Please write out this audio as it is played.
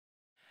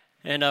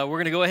And we're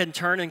going to go ahead and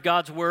turn in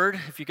God's Word.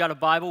 If you've got a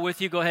Bible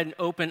with you, go ahead and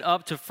open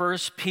up to 1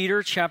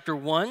 Peter chapter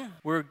 1.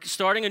 We're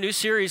starting a new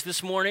series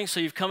this morning, so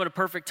you've come at a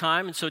perfect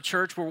time. And so,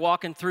 church, we're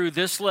walking through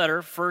this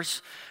letter,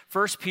 First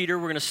Peter.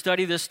 We're going to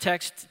study this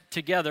text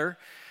together.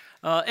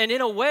 And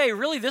in a way,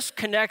 really, this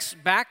connects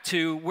back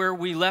to where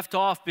we left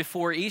off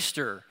before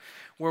Easter,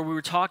 where we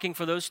were talking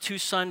for those 2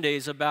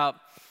 Sundays about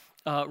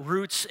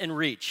roots and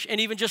reach. And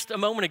even just a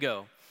moment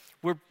ago,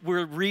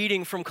 we're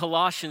reading from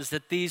Colossians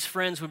that these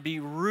friends would be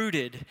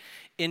rooted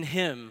in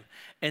Him,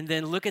 and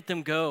then look at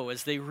them go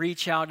as they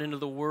reach out into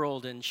the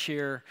world and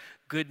share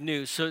good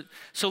news.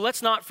 So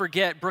let's not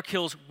forget, Brook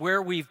Hills,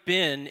 where we've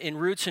been in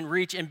Roots and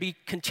Reach, and be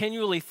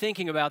continually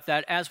thinking about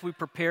that as we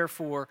prepare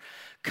for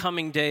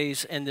coming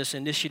days and this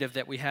initiative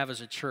that we have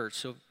as a church.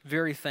 So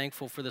very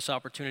thankful for this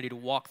opportunity to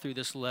walk through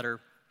this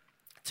letter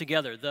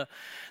together.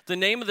 The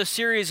name of the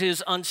series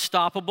is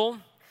Unstoppable.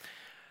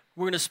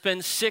 We're going to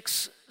spend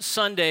 6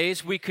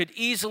 Sundays. We could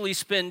easily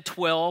spend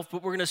 12,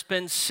 but we're going to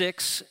spend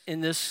 6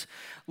 in this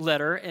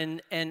letter.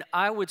 And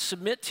I would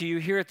submit to you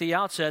here at the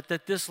outset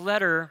that this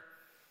letter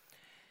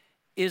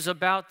is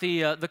about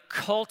the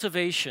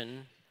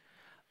cultivation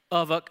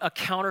of a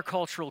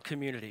countercultural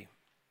community,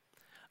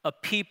 a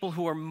people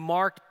who are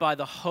marked by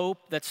the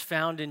hope that's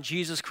found in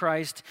Jesus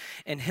Christ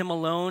and Him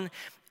alone.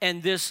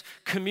 And this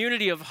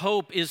community of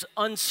hope is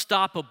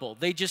unstoppable.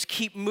 They just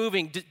keep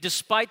moving.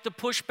 Despite the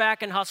pushback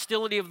and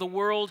hostility of the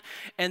world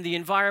and the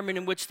environment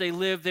in which they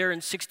live there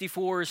in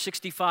 64 or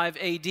 65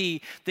 AD,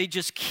 they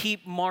just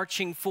keep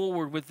marching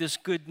forward with this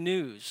good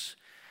news.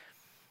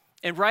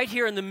 And right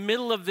here in the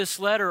middle of this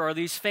letter are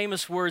these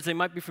famous words. They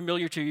might be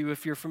familiar to you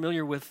if you're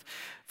familiar with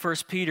 1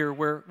 Peter,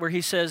 where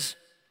he says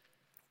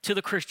to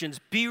the Christians,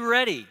 be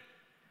ready.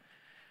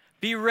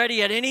 Be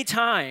ready at any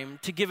time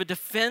to give a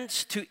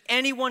defense to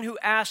anyone who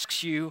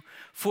asks you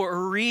for a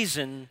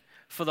reason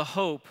for the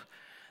hope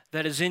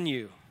that is in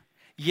you.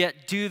 Yet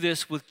do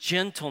this with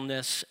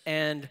gentleness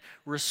and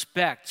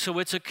respect. So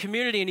it's a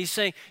community, and he's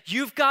saying,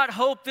 you've got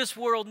hope this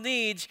world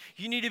needs.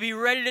 You need to be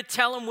ready to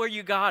tell them where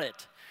you got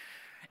it.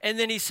 And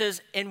then he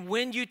says, and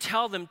when you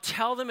tell them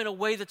in a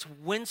way that's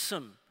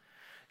winsome.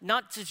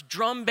 Not just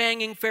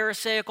drum-banging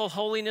Pharisaical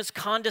holiness,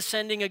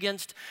 condescending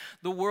against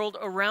the world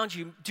around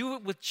you. Do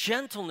it with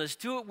gentleness.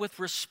 Do it with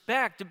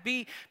respect.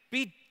 Be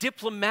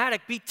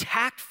diplomatic. Be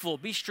tactful.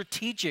 Be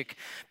strategic.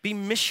 Be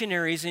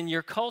missionaries in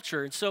your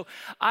culture. And so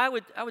I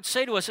would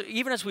say to us,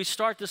 even as we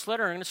start this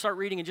letter, I'm going to start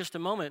reading in just a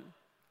moment,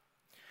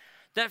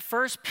 that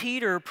 1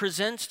 Peter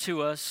presents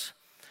to us,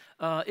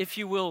 if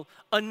you will,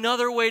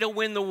 another way to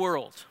win the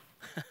world.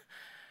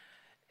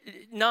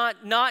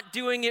 Not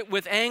doing it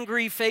with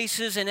angry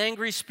faces and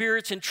angry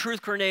spirits and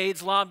truth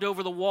grenades lobbed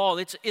over the wall.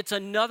 It's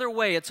another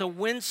way. It's a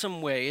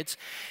winsome way.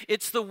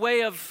 It's the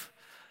way of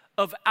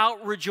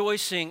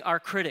out-rejoicing our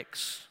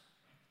critics.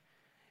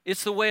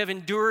 It's the way of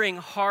enduring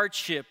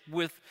hardship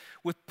with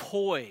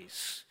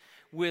poise,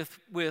 with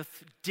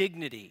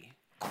dignity,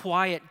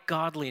 quiet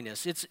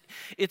godliness.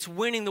 It's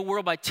winning the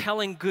world by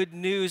telling good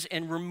news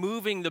and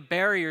removing the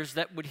barriers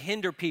that would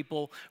hinder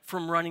people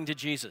from running to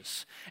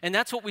Jesus. And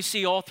that's what we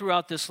see all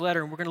throughout this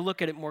letter, and we're going to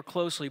look at it more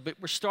closely. But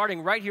we're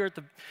starting right here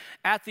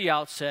at the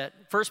outset,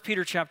 1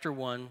 Peter chapter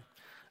 1.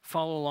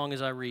 Follow along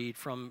as I read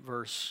from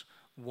verse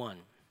 1.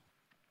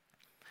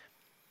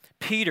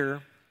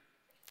 Peter,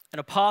 an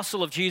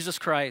apostle of Jesus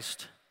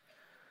Christ,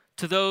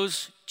 to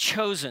those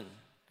chosen,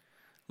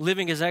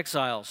 living as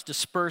exiles,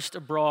 dispersed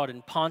abroad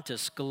in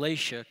Pontus,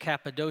 Galatia,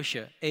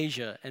 Cappadocia,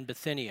 Asia, and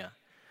Bithynia,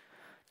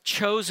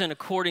 chosen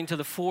according to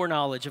the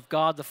foreknowledge of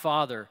God the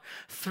Father,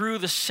 through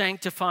the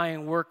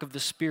sanctifying work of the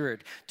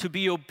Spirit, to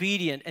be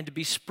obedient and to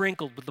be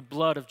sprinkled with the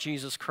blood of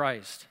Jesus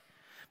Christ.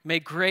 May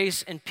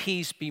grace and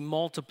peace be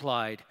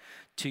multiplied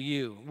to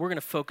you. We're going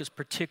to focus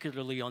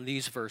particularly on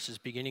these verses,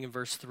 beginning in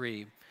verse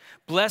 3.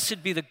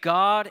 Blessed be the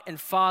God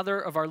and Father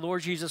of our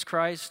Lord Jesus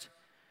Christ.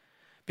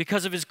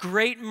 Because of His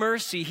great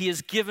mercy, He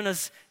has given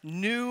us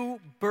new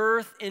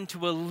birth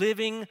into a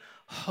living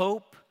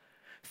hope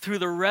through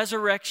the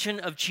resurrection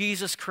of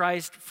Jesus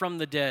Christ from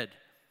the dead,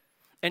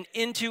 and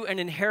into an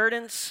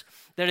inheritance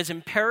that is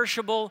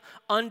imperishable,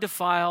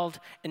 undefiled,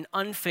 and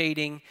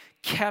unfading,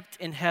 kept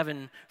in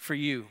heaven for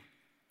you.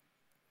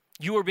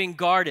 You are being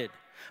guarded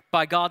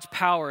by God's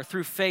power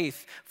through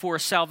faith for a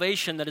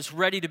salvation that is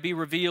ready to be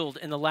revealed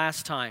in the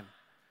last time.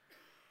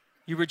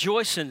 You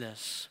rejoice in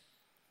this,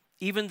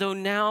 even though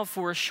now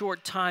for a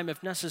short time,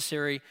 if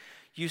necessary,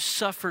 you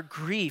suffer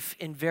grief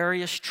in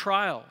various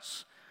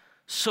trials,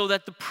 so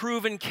that the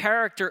proven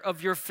character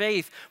of your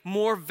faith,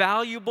 more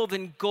valuable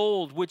than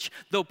gold, which,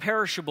 though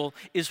perishable,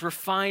 is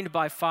refined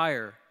by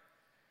fire,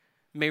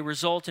 may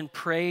result in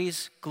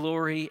praise,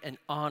 glory, and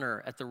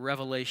honor at the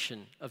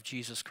revelation of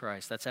Jesus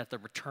Christ. That's at the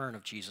return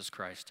of Jesus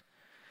Christ.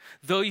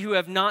 Though you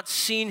have not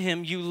seen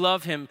Him, you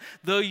love Him.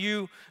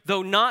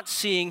 Though not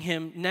seeing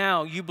Him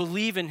now, you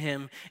believe in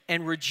Him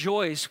and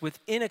rejoice with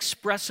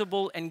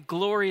inexpressible and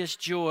glorious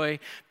joy,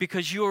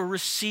 because you are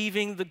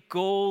receiving the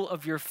goal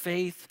of your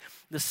faith,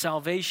 the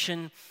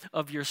salvation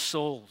of your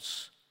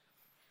souls.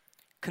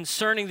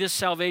 Concerning this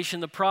salvation,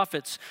 the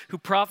prophets who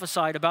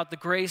prophesied about the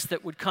grace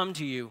that would come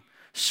to you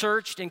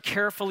searched and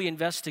carefully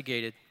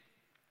investigated.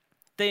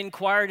 They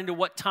inquired into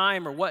what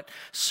time or what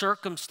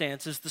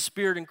circumstances the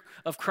Spirit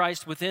of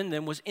Christ within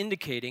them was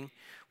indicating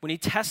when he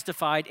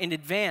testified in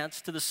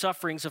advance to the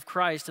sufferings of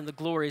Christ and the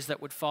glories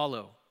that would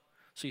follow.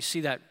 So you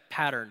see that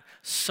pattern,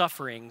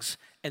 sufferings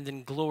and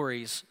then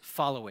glories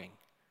following.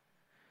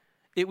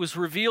 It was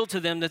revealed to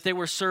them that they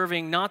were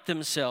serving not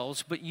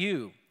themselves, but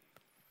you.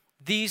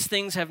 These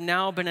things have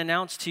now been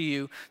announced to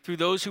you through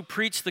those who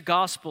preach the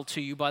gospel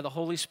to you by the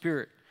Holy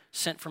Spirit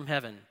sent from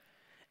heaven.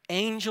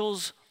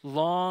 Angels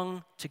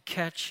long to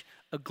catch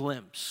a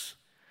glimpse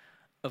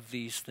of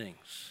these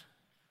things.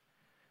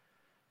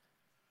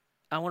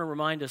 I want to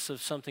remind us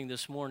of something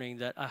this morning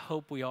that I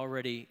hope we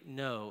already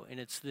know, and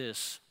it's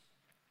this.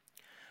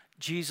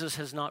 Jesus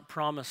has not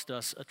promised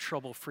us a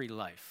trouble-free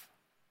life.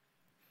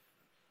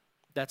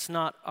 That's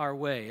not our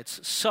way.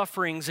 It's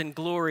sufferings and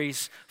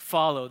glories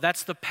follow.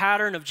 That's the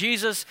pattern of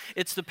Jesus.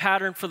 It's the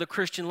pattern for the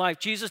Christian life.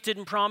 Jesus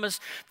didn't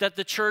promise that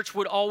the church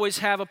would always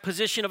have a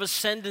position of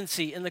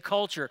ascendancy in the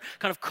culture,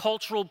 kind of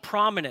cultural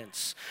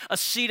prominence, a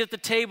seat at the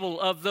table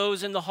of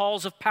those in the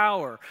halls of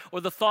power or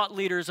the thought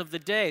leaders of the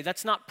day.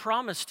 That's not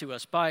promised to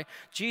us by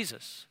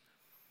Jesus.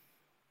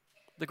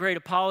 The great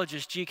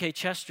apologist G.K.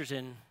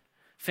 Chesterton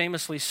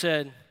famously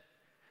said,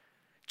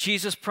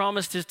 Jesus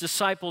promised his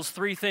disciples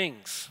three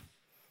things: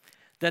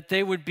 that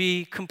they would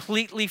be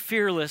completely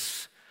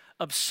fearless,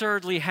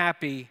 absurdly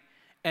happy,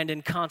 and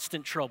in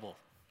constant trouble.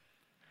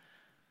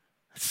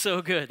 That's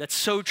so good. That's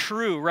so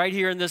true right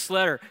here in this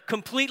letter.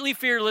 Completely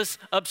fearless,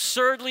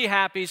 absurdly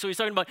happy. So he's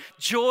talking about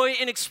joy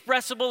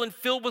inexpressible and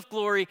filled with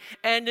glory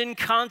and in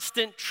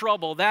constant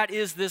trouble. That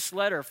is this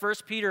letter. 1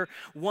 Peter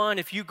 1,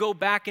 if you go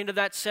back into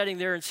that setting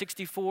there in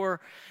 64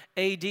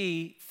 AD,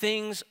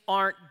 things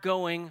aren't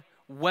going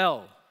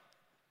well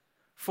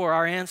for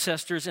our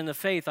ancestors in the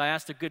faith. I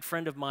asked a good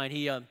friend of mine,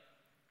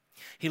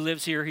 he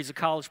lives here, he's a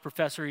college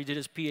professor, he did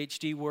his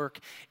PhD work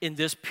in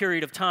this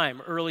period of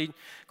time, early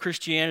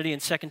Christianity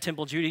and Second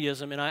Temple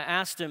Judaism, and I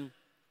asked him,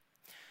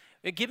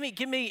 give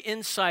me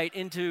insight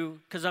into,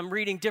 because I'm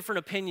reading different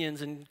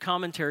opinions and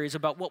commentaries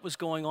about what was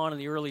going on in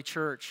the early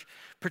church,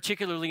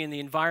 particularly in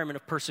the environment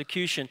of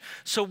persecution.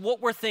 So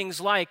what were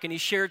things like? And he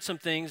shared some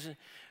things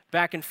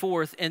back and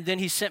forth, and then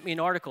he sent me an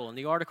article, and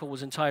the article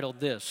was entitled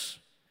this: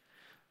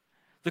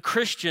 The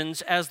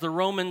Christians as the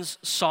Romans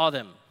saw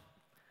them: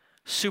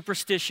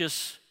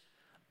 superstitious,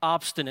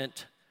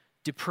 obstinate,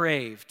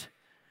 depraved,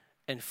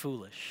 and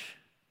foolish.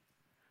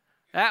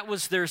 That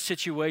was their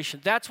situation.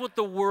 That's what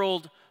the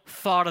world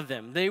thought of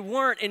them. They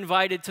weren't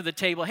invited to the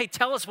table. Hey,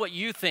 tell us what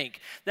you think.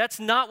 That's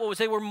not what was.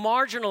 They were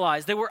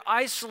marginalized. They were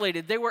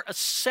isolated. They were a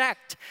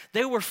sect.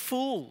 They were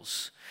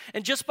fools.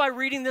 And just by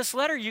reading this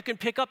letter, you can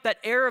pick up that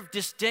air of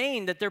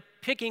disdain that they're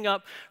picking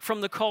up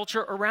from the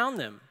culture around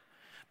them.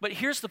 But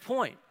here's the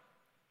point.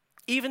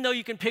 Even though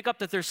you can pick up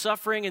that there's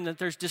suffering and that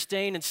there's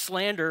disdain and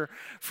slander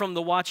from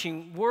the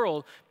watching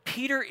world,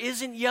 Peter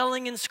isn't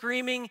yelling and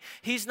screaming.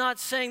 He's not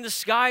saying the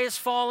sky is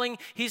falling.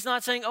 He's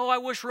not saying, oh, I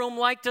wish Rome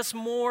liked us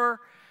more.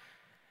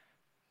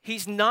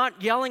 He's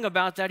not yelling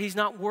about that. He's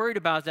not worried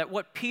about that.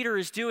 What Peter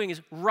is doing is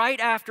right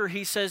after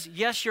he says,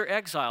 yes, you're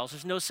exiles.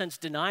 There's no sense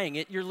denying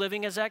it. You're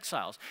living as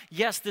exiles.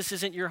 Yes, this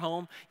isn't your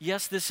home.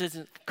 Yes, this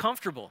isn't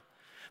comfortable.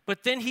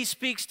 But then he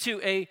speaks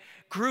to a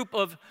group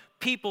of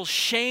people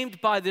shamed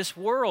by this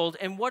world.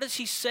 And what does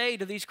he say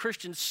to these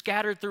Christians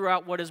scattered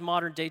throughout what is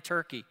modern day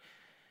Turkey?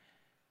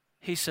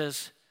 He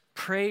says,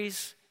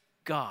 praise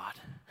God.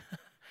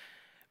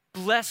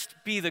 Blessed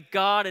be the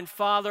God and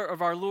Father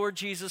of our Lord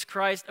Jesus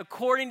Christ.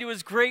 According to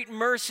his great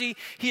mercy,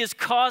 he has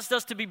caused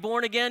us to be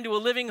born again to a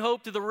living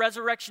hope through the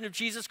resurrection of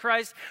Jesus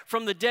Christ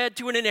from the dead,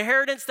 to an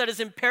inheritance that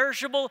is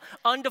imperishable,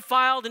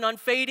 undefiled, and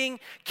unfading,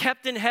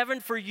 kept in heaven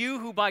for you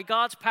who by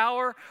God's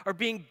power are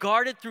being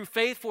guarded through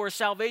faith for a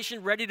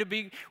salvation ready to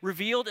be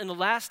revealed in the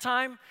last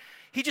time.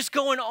 He's just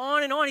going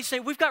on and on. He's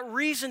saying we've got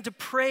reason to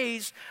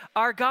praise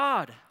our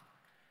God.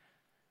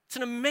 It's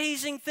an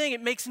amazing thing.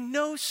 It makes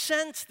no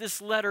sense, this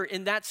letter,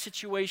 in that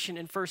situation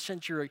in first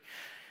century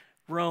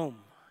Rome.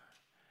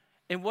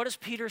 And what is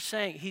Peter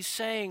saying? He's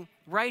saying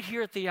right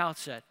here at the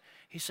outset,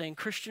 he's saying,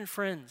 Christian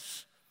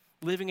friends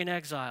living in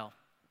exile,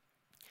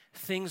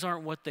 things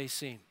aren't what they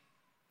seem.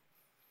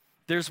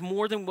 There's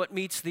more than what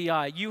meets the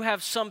eye. You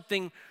have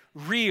something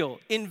real,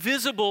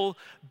 invisible,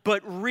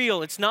 but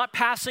real. It's not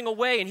passing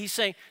away. And he's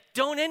saying,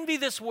 don't envy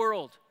this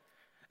world.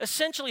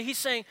 Essentially, he's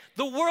saying,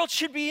 the world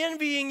should be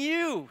envying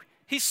you.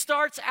 He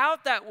starts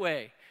out that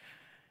way.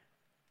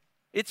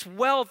 Its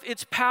wealth,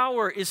 its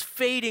power is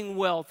fading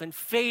wealth and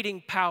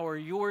fading power.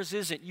 Yours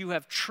isn't. You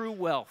have true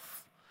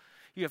wealth.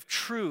 You have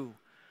true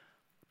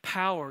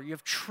power. You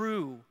have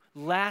true,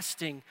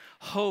 lasting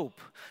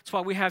hope. That's why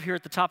we have here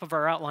at the top of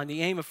our outline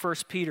the aim of 1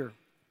 Peter.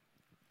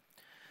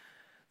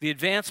 The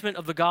advancement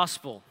of the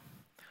gospel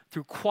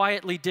through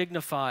quietly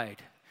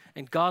dignified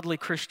and godly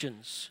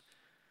Christians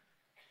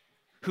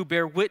who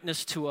bear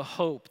witness to a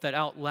hope that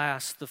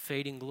outlasts the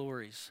fading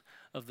glories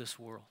of this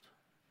world.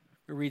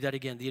 Let me read that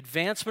again. The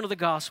advancement of the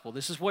gospel.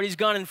 This is what he's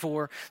gunning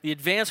for. The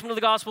advancement of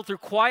the gospel through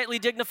quietly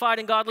dignified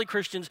and godly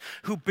Christians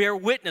who bear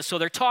witness. So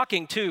they're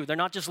talking too. They're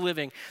not just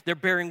living. They're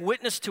bearing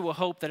witness to a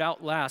hope that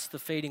outlasts the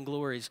fading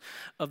glories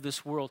of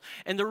this world.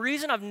 And the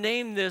reason I've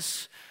named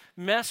this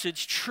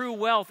message True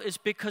Wealth is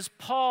because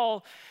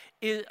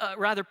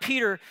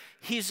Peter,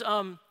 he's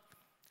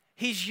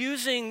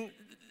using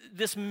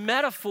this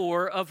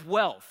metaphor of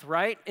wealth,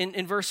 right?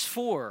 In verse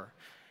 4,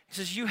 he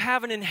says, you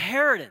have an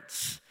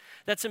inheritance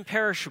that's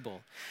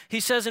imperishable.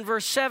 He says in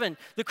verse 7,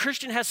 the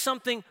Christian has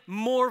something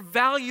more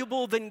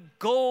valuable than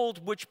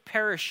gold which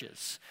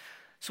perishes.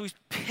 So he's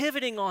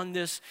pivoting on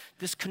this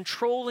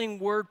controlling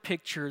word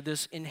picture,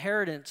 this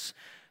inheritance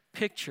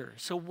picture.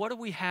 So what do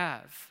we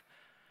have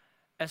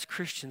as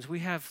Christians? We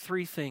have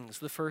three things.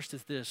 The first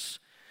is this.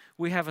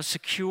 We have a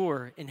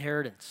secure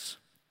inheritance.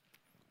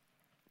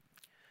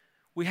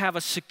 We have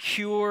a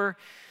secure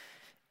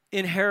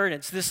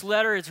inheritance. This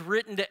letter is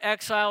written to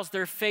exiles.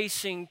 They're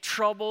facing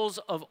troubles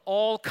of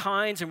all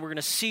kinds, and we're going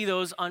to see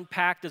those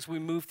unpacked as we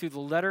move through the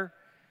letter.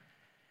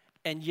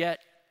 And yet,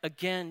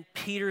 again,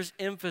 Peter's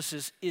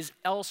emphasis is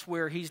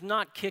elsewhere. He's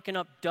not kicking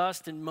up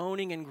dust and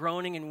moaning and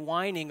groaning and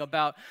whining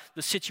about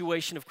the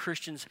situation of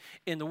Christians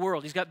in the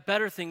world. He's got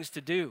better things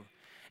to do.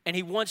 And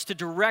he wants to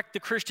direct the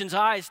Christians'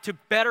 eyes to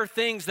better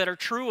things that are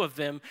true of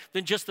them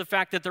than just the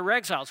fact that they're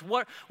exiles.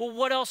 What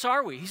else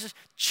are we? He says,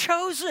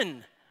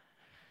 chosen.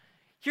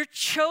 You're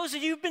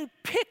chosen. You've been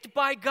picked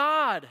by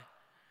God.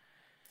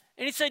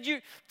 And he said,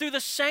 through the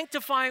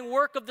sanctifying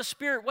work of the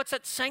Spirit. What's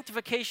that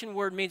sanctification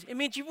word mean? It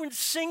means you've been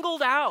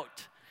singled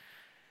out.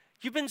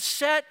 You've been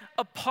set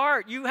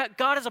apart.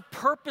 God has a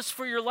purpose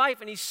for your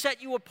life, and he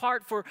set you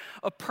apart for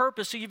a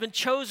purpose. So you've been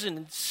chosen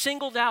and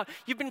singled out.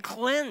 You've been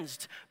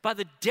cleansed by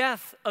the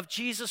death of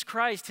Jesus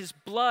Christ. His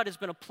blood has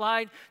been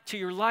applied to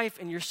your life,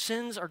 and your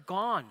sins are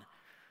gone.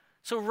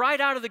 So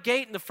right out of the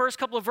gate in the first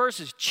couple of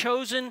verses,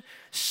 chosen,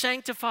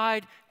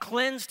 sanctified,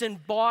 cleansed,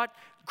 and bought.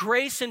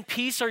 Grace and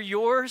peace are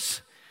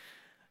yours.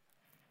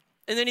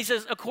 And then he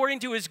says, according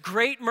to his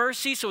great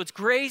mercy, so it's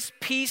grace,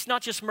 peace,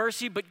 not just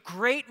mercy, but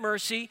great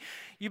mercy.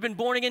 You've been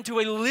born again to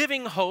a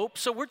living hope.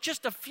 So we're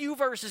just a few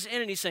verses in,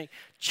 and he's saying,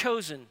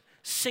 chosen,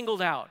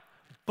 singled out,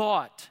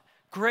 bought,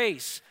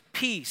 grace,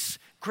 peace,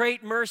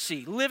 great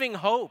mercy, living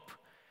hope.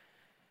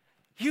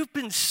 You've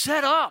been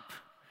set up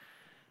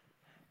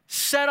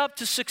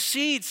to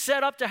succeed,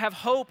 set up to have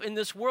hope in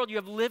this world. You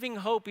have living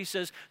hope, he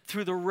says,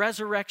 through the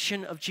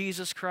resurrection of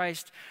Jesus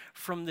Christ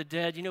from the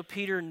dead. You know,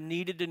 Peter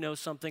needed to know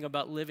something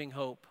about living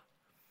hope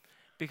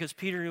because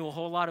Peter knew a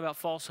whole lot about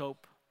false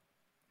hope.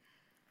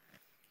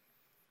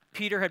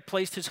 Peter had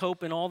placed his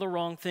hope in all the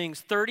wrong things.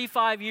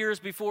 35 years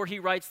before he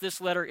writes this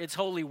letter, it's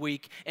Holy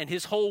Week, and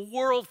his whole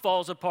world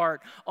falls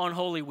apart on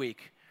Holy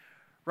Week,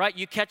 right?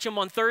 You catch him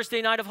on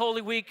Thursday night of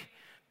Holy Week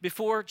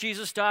before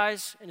Jesus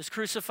dies and is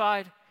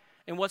crucified.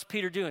 And what's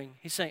Peter doing?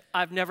 He's saying,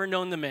 I've never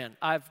known the man.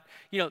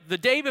 The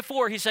day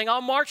before, he's saying, I'll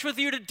march with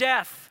you to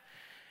death.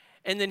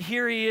 And then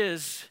here he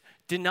is,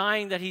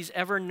 denying that he's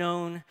ever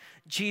known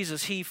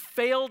Jesus. He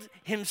failed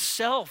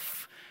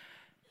himself.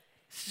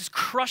 This is a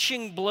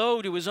crushing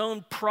blow to his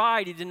own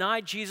pride. He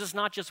denied Jesus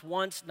not just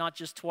once, not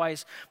just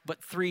twice,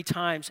 but 3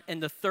 times.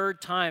 And the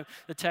third time,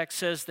 the text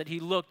says that he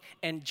looked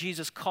and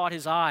Jesus caught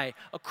his eye.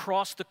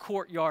 Across the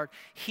courtyard,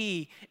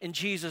 he and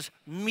Jesus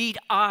meet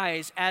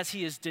eyes as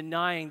he is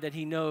denying that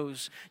he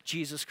knows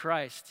Jesus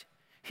Christ.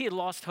 He had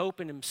lost hope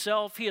in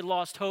himself. He had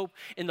lost hope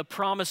in the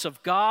promise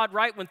of God,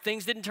 right? When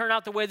things didn't turn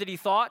out the way that he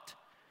thought.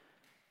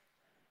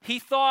 He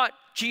thought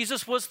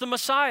Jesus was the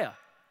Messiah.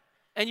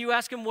 And you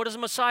ask him, what does a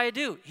Messiah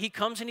do? He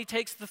comes and he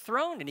takes the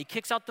throne and he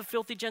kicks out the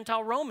filthy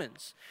Gentile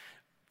Romans.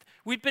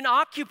 We've been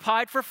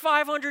occupied for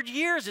 500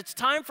 years. It's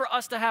time for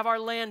us to have our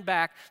land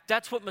back.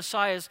 That's what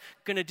Messiah's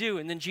going to do.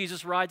 And then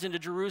Jesus rides into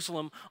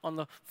Jerusalem on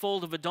the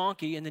foal of a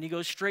donkey, and then he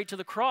goes straight to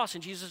the cross.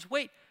 And Jesus says,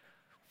 wait,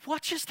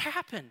 what just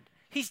happened?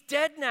 He's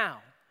dead now.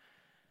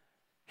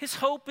 His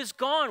hope is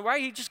gone,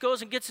 right? He just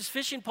goes and gets his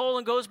fishing pole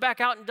and goes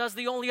back out and does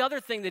the only other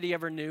thing that he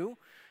ever knew.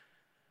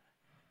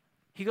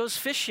 He goes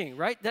fishing,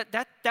 right?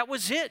 That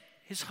was it.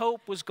 His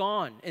hope was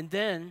gone. And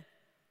then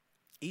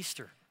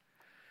Easter,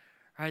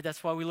 right?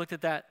 That's why we looked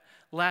at that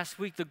last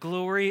week, the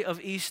glory of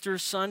Easter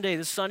Sunday,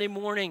 the Sunday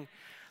morning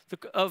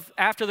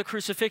after the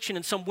crucifixion.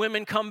 And some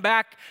women come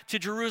back to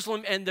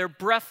Jerusalem and they're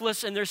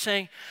breathless and they're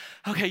saying,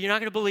 okay, you're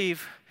not going to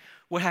believe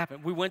what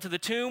happened. We went to the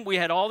tomb, we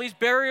had all these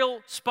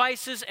burial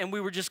spices, and we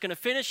were just going to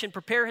finish and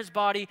prepare his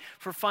body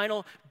for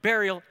final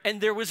burial. And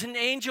there was an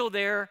angel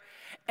there,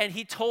 and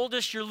he told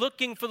us, you're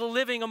looking for the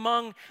living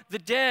among the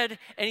dead.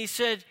 And he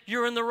said,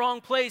 you're in the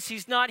wrong place.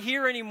 He's not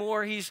here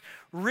anymore. He's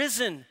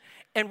risen.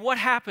 And what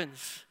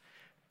happens?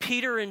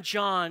 Peter and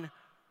John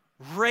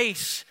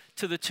race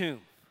to the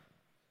tomb.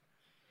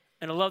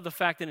 And I love the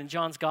fact that in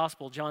John's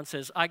gospel, John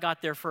says, I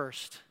got there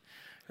first,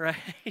 right?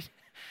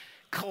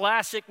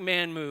 Classic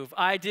man move.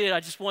 I did. I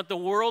just want the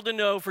world to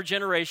know for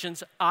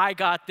generations, I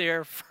got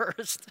there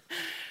first.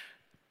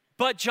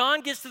 But John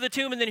gets to the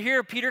tomb, and then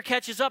here Peter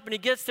catches up, and he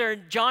gets there,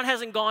 and John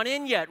hasn't gone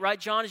in yet, right?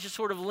 John is just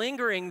sort of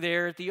lingering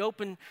there at the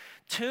open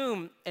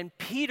tomb, and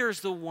Peter's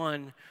the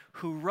one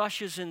who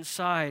rushes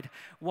inside.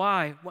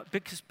 Why?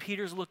 Because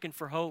Peter's looking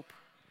for hope.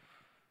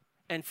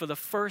 And for the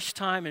first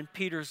time in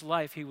Peter's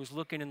life, he was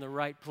looking in the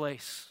right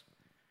place.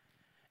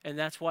 And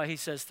that's why he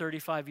says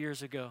 35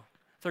 years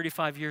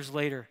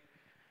later,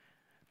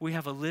 we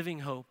have a living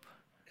hope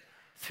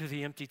through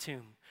the empty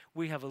tomb.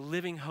 We have a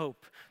living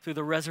hope through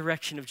the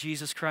resurrection of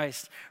Jesus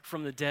Christ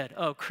from the dead.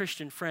 Oh,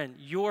 Christian friend,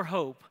 your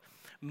hope,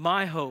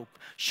 my hope,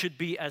 should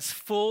be as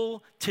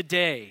full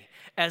today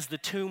as the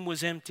tomb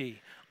was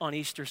empty on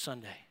Easter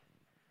Sunday.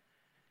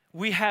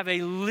 We have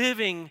a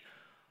living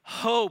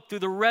hope through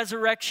the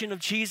resurrection of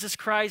Jesus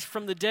Christ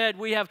from the dead.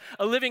 We have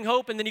a living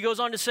hope, and then he goes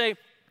on to say,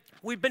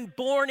 we've been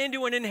born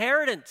into an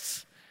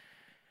inheritance.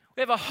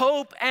 We have a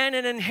hope and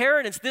an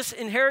inheritance. This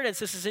inheritance,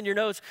 this is in your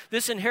notes,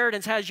 this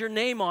inheritance has your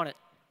name on it.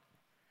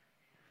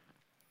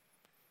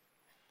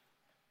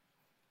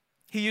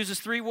 He uses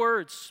 3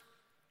 words.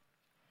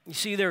 You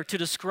see there, to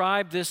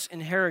describe this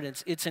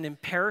inheritance. It's an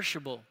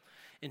imperishable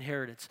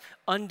inheritance,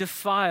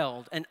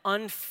 undefiled and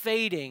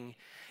unfading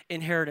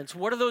inheritance.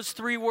 What are those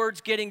 3 words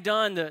getting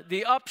done?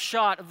 The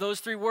upshot of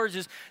those 3 words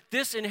is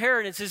this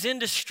inheritance is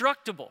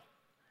indestructible.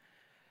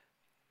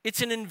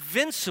 It's an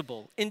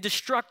invincible,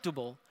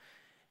 indestructible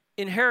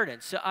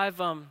inheritance.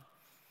 I've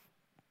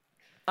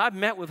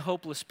met with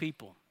hopeless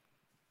people.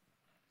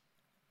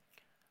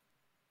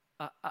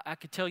 I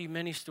could tell you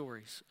many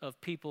stories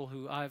of people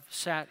who I've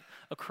sat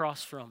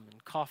across from in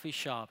coffee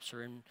shops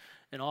or in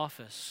an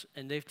office,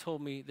 and they've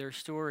told me their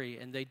story,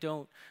 and they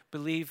don't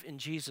believe in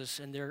Jesus,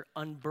 and they're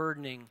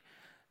unburdening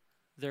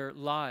their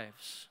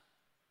lives.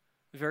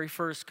 The very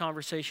first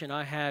conversation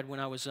I had when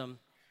I was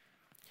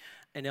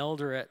an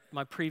elder at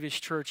my previous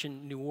church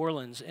in New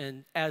Orleans,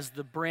 and as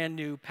the brand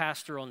new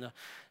pastor on the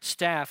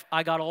staff,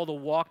 I got all the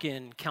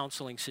walk-in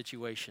counseling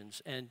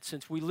situations. And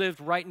since we lived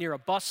right near a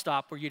bus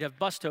stop where you'd have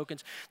bus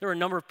tokens, there were a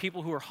number of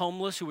people who were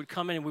homeless who would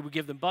come in, and we would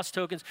give them bus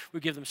tokens,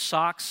 we'd give them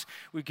socks,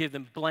 we'd give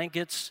them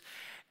blankets,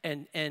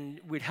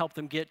 and we'd help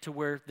them get to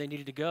where they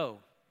needed to go.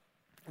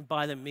 And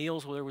buy them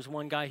meals. Well, there was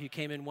one guy who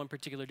came in one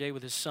particular day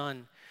with his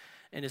son,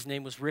 and his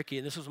name was Ricky,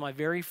 and this was my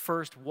very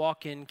first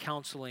walk-in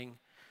counseling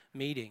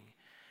meeting.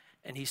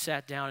 And he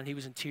sat down, and he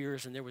was in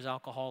tears, and there was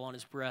alcohol on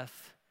his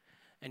breath.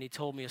 And he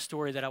told me a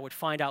story that I would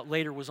find out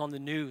later was on the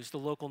news, the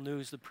local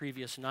news the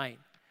previous night,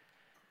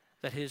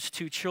 that his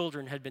 2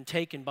 children had been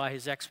taken by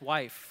his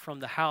ex-wife from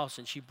the house,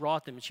 and she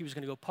brought them, and she was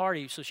going to go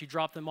party, so she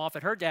dropped them off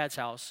at her dad's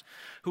house,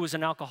 who was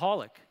an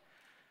alcoholic.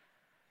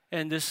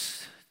 And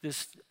this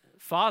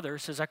father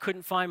says, I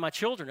couldn't find my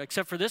children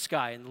except for this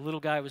guy, and the little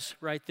guy was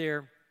right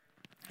there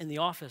in the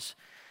office.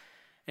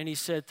 And he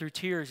said, through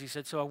tears, he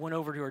said, so I went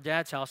over to her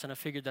dad's house, and I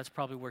figured that's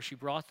probably where she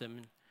brought them.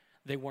 And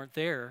they weren't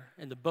there,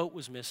 and the boat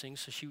was missing.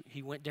 So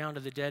he went down to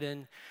the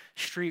dead-end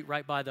street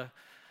right by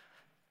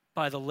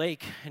the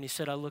lake. And he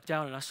said, I looked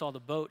out, and I saw the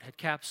boat had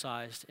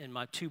capsized, and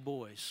my 2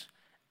 boys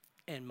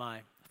and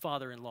my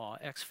father-in-law,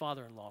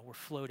 ex-father-in-law, were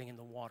floating in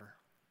the water.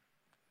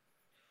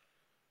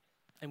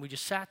 And we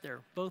just sat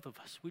there, both of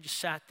us. We just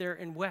sat there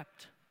and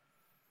wept.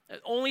 The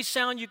only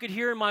sound you could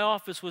hear in my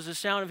office was the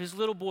sound of his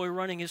little boy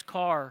running his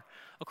car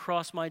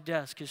across my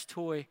desk, his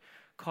toy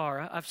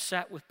car. I've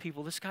sat with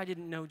people. This guy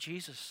didn't know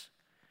Jesus.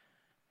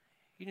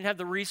 He didn't have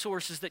the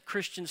resources that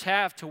Christians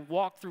have to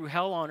walk through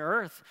hell on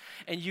earth.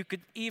 And you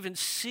could even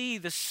see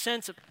the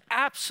sense of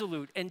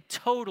absolute and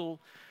total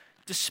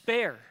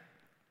despair.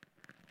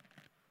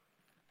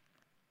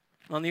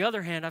 On the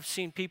other hand, I've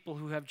seen people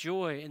who have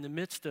joy in the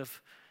midst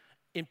of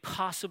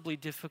impossibly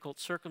difficult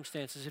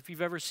circumstances. If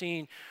you've ever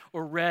seen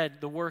or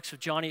read the works of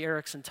Johnny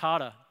Erickson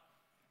Tada,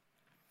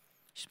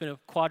 she's been a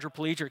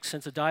quadriplegic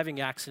since a diving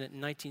accident in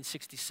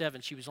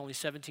 1967. She was only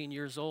 17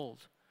 years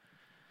old.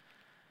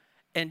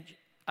 And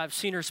I've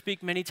seen her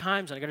speak many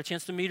times, and I got a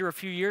chance to meet her a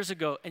few years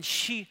ago, and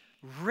she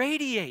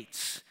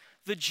radiates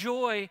the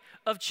joy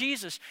of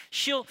Jesus.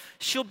 She'll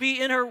be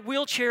in her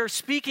wheelchair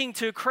speaking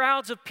to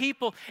crowds of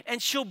people,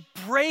 and she'll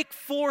break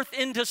forth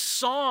into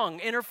song,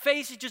 and her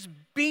face is just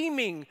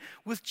beaming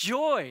with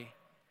joy.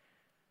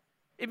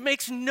 It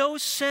makes no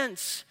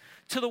sense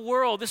to the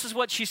world. This is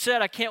what she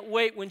said, I can't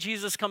wait when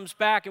Jesus comes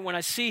back and when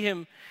I see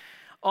him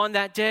on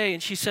that day.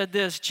 And she said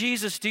this,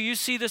 Jesus, do you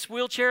see this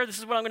wheelchair? This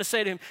is what I'm going to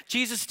say to him.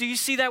 Jesus, do you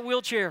see that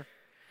wheelchair?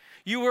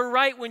 You were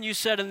right when you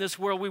said in this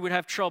world we would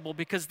have trouble,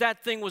 because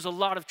that thing was a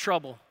lot of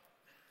trouble.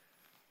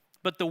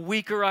 But the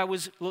longer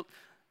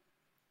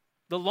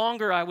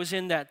I was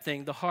in that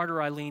thing, the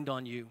harder I leaned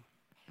on you.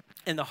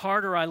 And the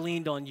harder I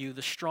leaned on you,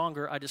 the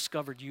stronger I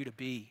discovered you to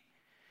be.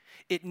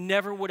 It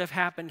never would have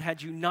happened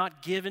had you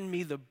not given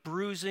me the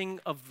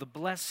bruising of the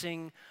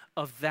blessing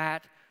of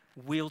that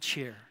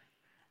wheelchair.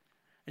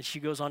 And she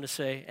goes on to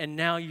say, and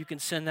now you can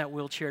send that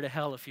wheelchair to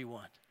hell if you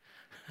want.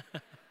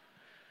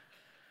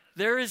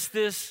 There is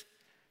this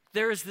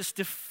there is this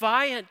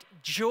defiant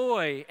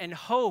joy and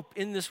hope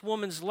in this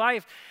woman's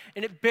life,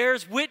 and it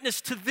bears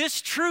witness to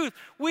this truth.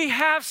 We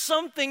have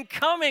something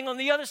coming on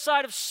the other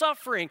side of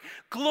suffering.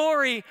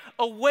 Glory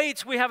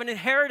awaits. We have an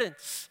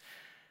inheritance.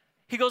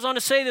 He goes on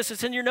to say this.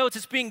 It's in your notes.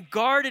 It's being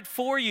guarded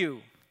for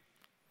you.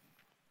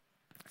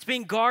 It's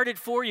being guarded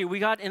for you. We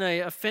got in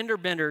a fender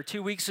bender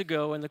 2 weeks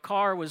ago, and the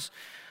car was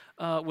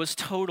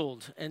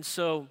totaled. And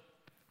so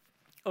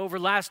over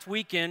last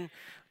weekend,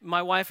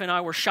 my wife and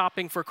I were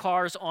shopping for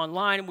cars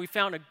online, and we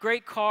found a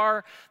great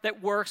car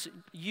that works,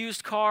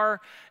 used car,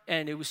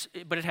 and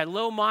but it had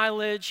low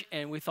mileage,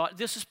 and we thought,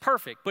 this is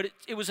perfect, but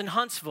it was in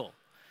Huntsville.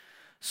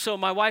 So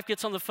my wife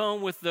gets on the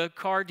phone with the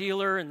car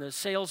dealer and the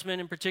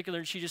salesman in particular,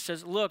 and she just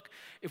says, look,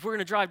 if we're going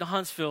to drive to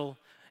Huntsville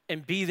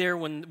and be there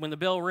when the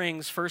bell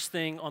rings first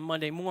thing on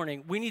Monday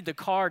morning, we need the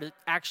car to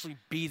actually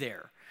be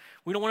there.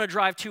 We don't want to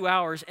drive 2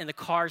 hours and the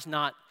car's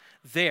not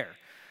there.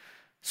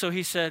 So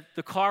he said,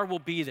 the car will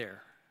be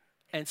there.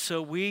 And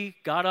so we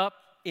got up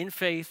in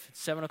faith at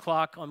 7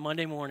 o'clock on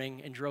Monday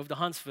morning and drove to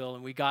Huntsville,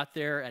 and we got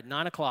there at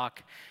 9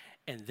 o'clock,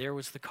 and there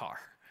was the car.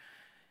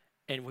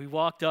 And we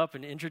walked up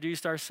and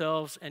introduced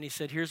ourselves, and he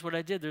said, here's what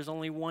I did. There's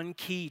only one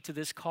key to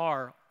this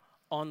car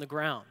on the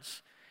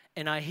grounds.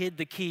 And I hid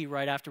the key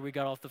right after we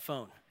got off the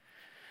phone.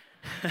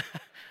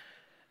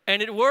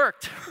 And it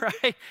worked,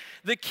 right?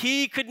 The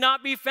key could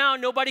not be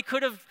found. Nobody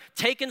could have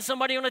taken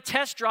somebody on a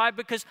test drive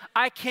because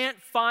I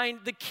can't find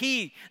the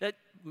key. That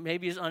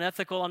maybe is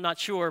unethical, I'm not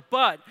sure.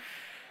 But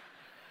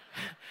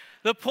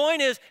the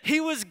point is,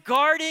 he was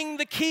guarding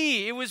the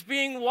key. It was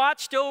being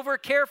watched over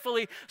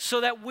carefully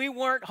so that we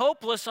weren't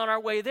hopeless on our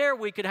way there.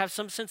 We could have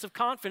some sense of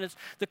confidence.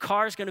 The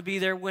car is going to be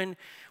there when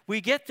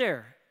we get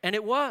there. And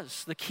it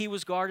was. The key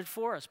was guarded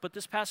for us. But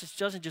this passage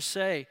doesn't just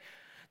say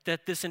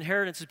that this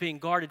inheritance is being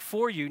guarded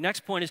for you.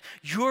 Next point is,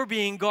 you're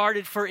being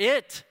guarded for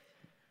it.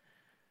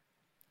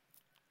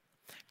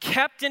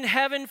 Kept in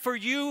heaven for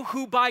you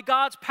who by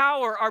God's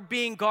power are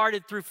being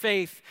guarded through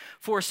faith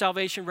for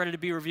salvation ready to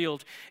be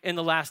revealed in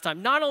the last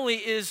time. Not only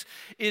is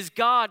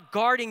God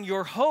guarding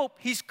your hope,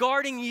 he's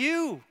guarding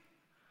you.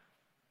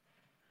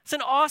 It's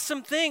an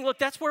awesome thing. Look,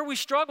 that's where we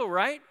struggle,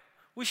 right?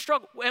 We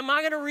struggle. Am I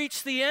going to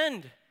reach the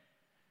end?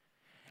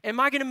 Am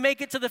I going to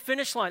make it to the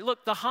finish line?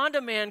 Look, the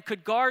Honda man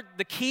could guard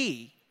the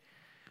key,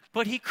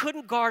 but he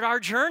couldn't guard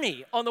our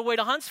journey on the way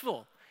to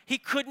Huntsville. He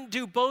couldn't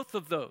do both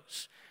of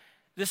those.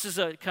 This is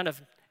a kind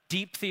of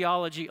deep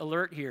theology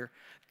alert here.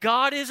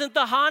 God isn't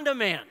the Honda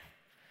man.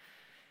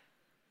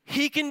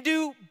 He can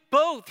do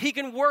both. He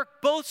can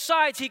work both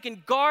sides. He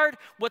can guard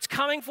what's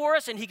coming for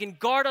us, and he can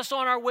guard us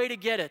on our way to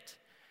get it.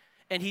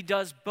 And he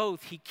does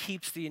both. He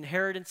keeps the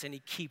inheritance, and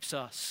he keeps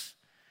us.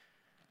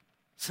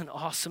 It's an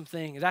awesome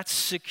thing. That's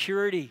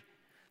security.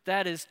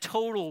 That is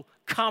total,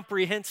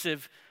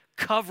 comprehensive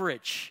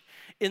coverage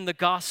in the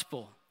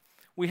gospel.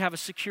 We have a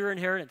secure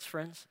inheritance,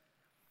 friends.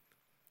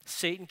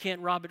 Satan can't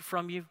rob it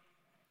from you.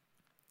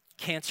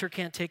 Cancer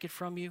can't take it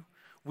from you.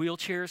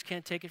 Wheelchairs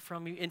can't take it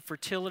from you.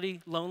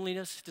 Infertility,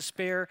 loneliness,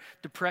 despair,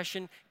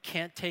 depression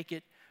can't take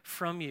it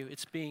from you.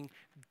 It's being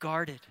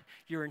guarded.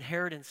 Your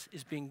inheritance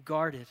is being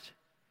guarded.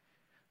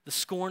 The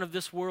scorn of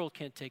this world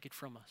can't take it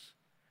from us.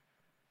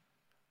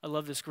 I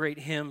love this great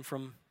hymn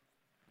from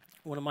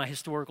one of my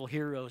historical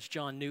heroes,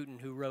 John Newton,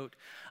 who wrote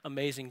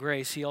Amazing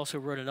Grace. He also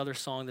wrote another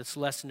song that's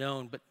less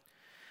known, but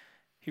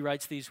he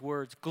writes these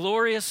words: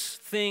 glorious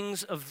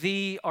things of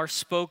thee are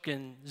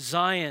spoken,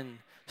 Zion,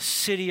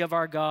 city of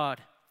our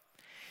God.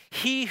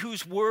 He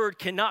whose word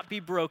cannot be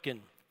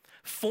broken,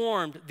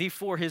 formed thee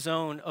for his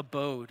own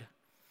abode.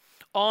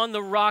 On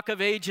the rock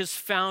of ages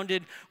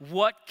founded,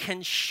 what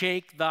can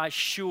shake thy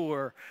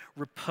sure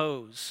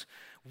repose?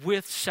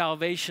 With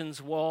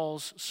salvation's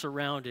walls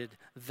surrounded,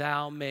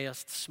 thou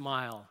mayest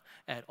smile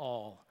at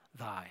all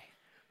thy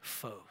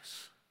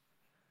foes.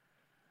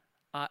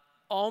 I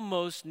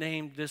almost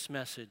named this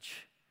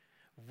message,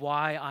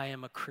 Why I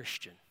Am a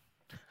Christian.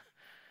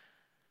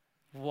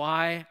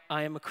 Why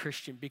I am a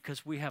Christian,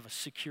 because we have a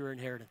secure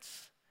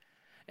inheritance.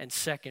 And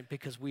second,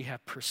 because we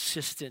have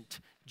persistent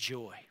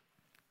joy.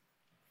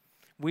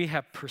 We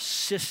have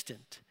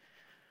persistent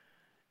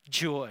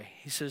joy.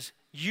 He says,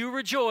 you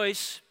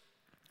rejoice,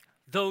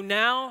 though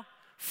now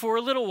for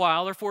a little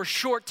while or for a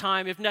short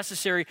time, if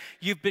necessary,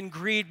 you've been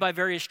grieved by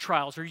various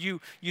trials, or you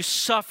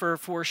suffer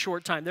for a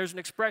short time. There's an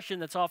expression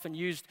that's often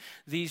used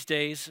these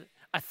days.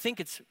 I think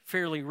it's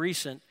fairly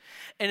recent,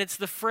 and it's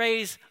the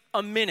phrase,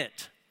 a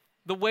minute.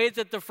 The way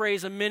that the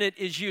phrase a minute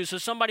is used. So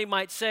somebody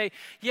might say,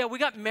 yeah, we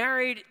got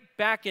married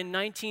back in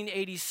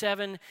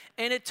 1987,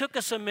 and it took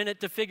us a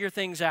minute to figure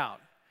things out.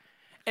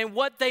 And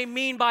what they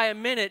mean by a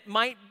minute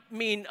might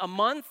mean a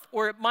month,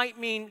 or it might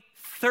mean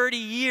 30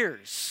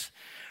 years,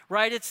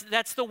 right?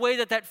 That's the way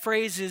that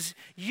phrase is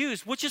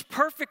used, which is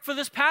perfect for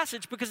this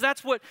passage, because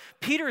that's what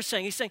Peter is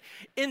saying. He's saying,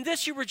 in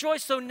this you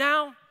rejoice, though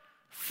now,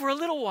 for a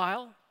little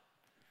while,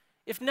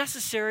 if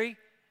necessary,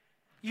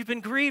 you've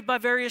been grieved by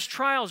various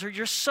trials, or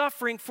you're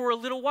suffering for a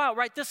little while,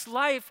 right? This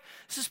life,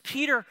 this is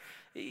Peter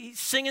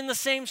singing the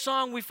same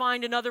song we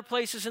find in other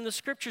places in the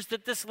scriptures,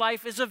 that this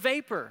life is a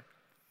vapor.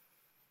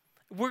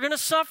 We're going to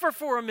suffer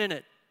for a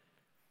minute.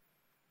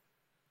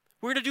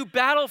 We're going to do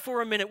battle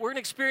for a minute. We're going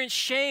to experience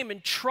shame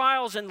and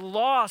trials and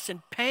loss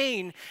and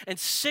pain and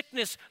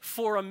sickness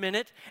for a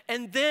minute,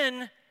 and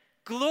then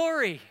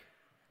glory.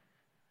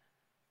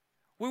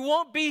 We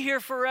won't be here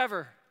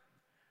forever.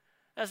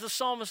 As the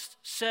psalmist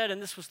said,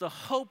 and this was the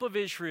hope of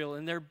Israel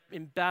in their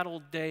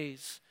embattled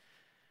days,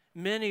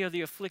 many are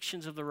the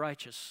afflictions of the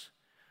righteous,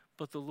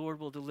 but the Lord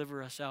will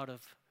deliver us out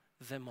of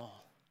them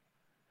all.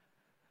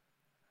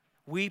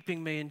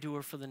 Weeping may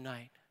endure for the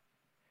night,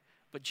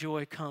 but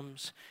joy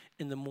comes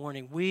in the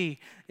morning.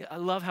 I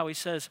love how he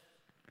says,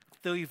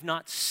 though you've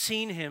not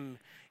seen him,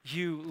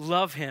 you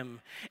love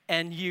him.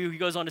 And he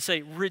goes on to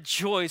say,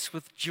 rejoice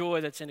with joy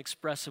that's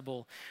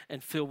inexpressible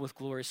and filled with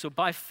glory. So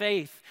by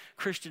faith,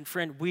 Christian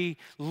friend, we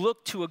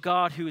look to a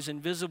God who is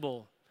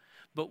invisible.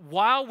 But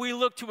while we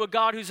look to a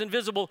God who's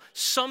invisible,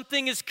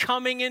 something is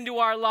coming into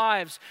our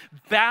lives.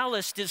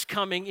 Ballast is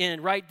coming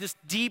in, right? This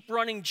deep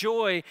running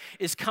joy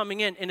is coming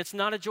in. And it's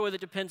not a joy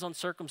that depends on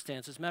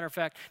circumstances. Matter of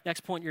fact,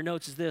 next point in your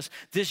notes is this.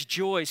 This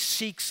joy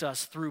seeks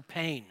us through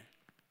pain.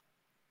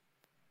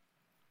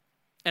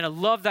 And I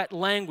love that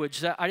language.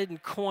 That I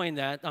didn't coin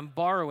that. I'm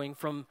borrowing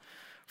from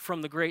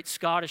the great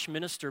Scottish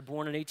minister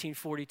born in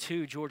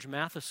 1842, George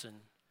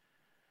Matheson.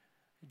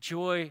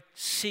 Joy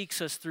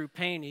seeks us through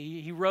pain.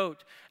 He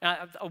wrote,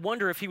 I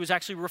wonder if he was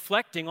actually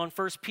reflecting on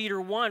 1 Peter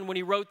 1 when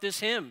he wrote this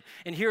hymn.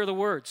 And here are the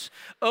words.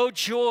 O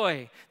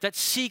joy that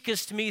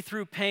seekest me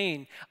through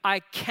pain,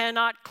 I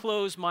cannot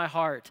close my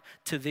heart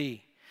to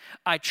thee.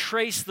 I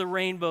trace the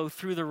rainbow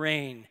through the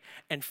rain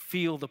and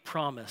feel the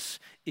promise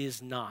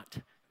is not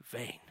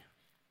vain.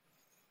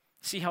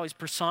 See how he's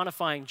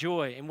personifying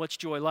joy. And what's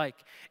joy like?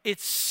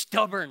 It's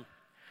stubborn.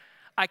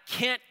 I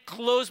can't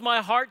close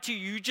my heart to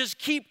you. You just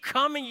keep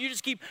coming. You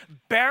just keep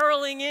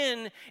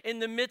barreling in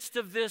the midst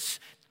of this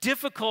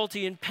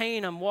difficulty and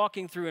pain I'm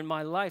walking through in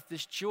my life.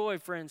 This joy,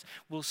 friends,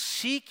 will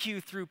seek you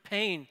through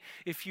pain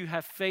if you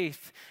have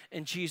faith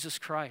in Jesus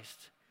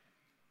Christ.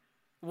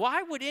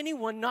 Why would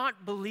anyone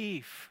not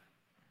believe?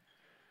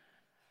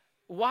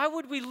 Why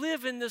would we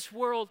live in this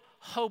world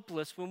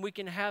hopeless when we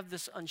can have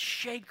this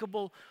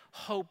unshakable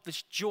hope,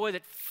 this joy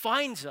that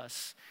finds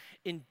us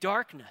in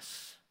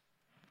darkness?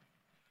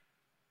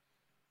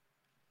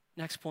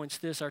 Next point's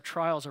this: our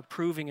trials are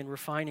proving and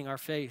refining our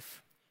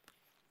faith.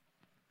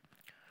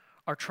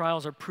 Our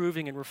trials are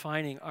proving and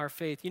refining our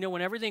faith. You know,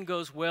 when everything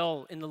goes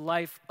well in the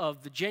life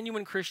of the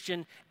genuine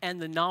Christian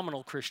and the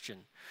nominal Christian,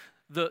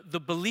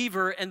 the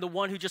believer and the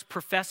one who just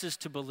professes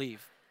to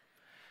believe,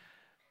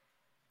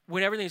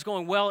 when everything's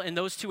going well in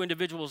those two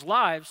individuals'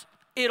 lives,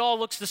 it all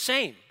looks the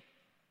same,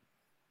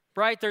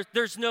 right?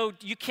 There's no,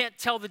 you can't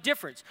tell the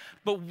difference.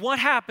 But what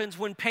happens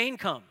when pain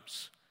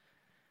comes?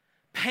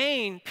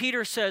 Pain,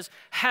 Peter says,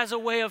 has a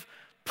way of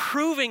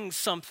proving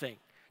something,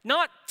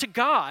 not to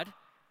God,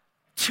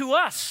 to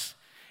us.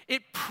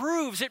 It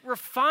proves, it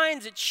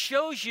refines, it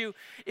shows you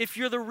if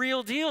you're the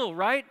real deal,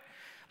 right?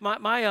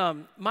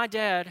 My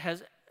dad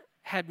has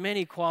had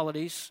many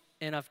qualities,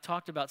 and I've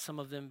talked about some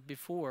of them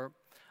before,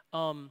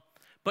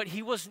 but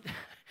he was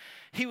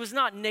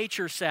not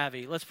nature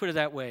savvy. Let's put it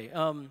that way.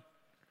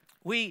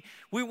 We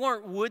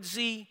weren't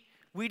woodsy.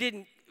 We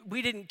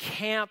didn't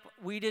camp.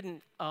 We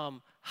didn't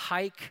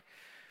hike.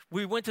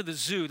 We went to the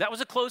zoo. That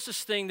was the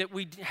closest thing that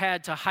we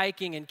had to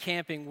hiking and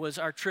camping was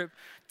our trip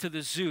to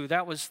the zoo.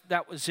 That was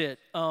it.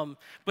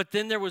 But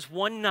then there was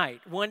one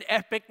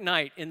epic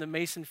night in the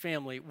Mason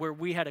family where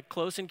we had a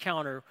close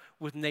encounter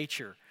with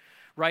nature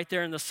right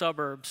there in the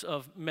suburbs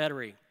of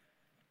Metairie.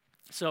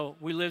 So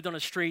we lived on a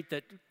street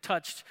that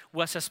touched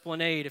West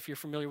Esplanade, if you're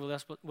familiar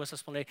with West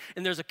Esplanade.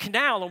 And there's a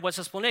canal on West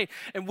Esplanade.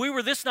 And we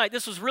were this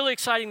was a really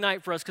exciting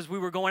night for us because we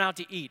were going out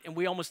to eat. And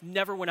we almost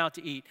never went out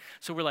to eat.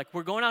 So we're like,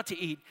 we're going out to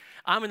eat.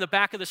 I'm in the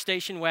back of the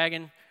station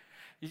wagon,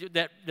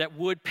 that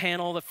wood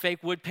panel, the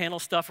fake wood panel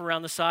stuff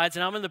around the sides.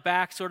 And I'm in the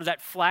back, sort of that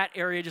flat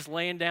area, just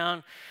laying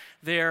down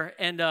there.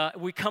 And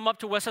we come up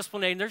to West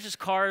Esplanade, and there's just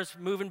cars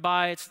moving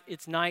by.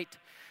 It's night.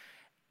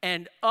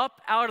 And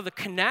up out of the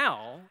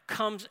canal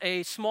comes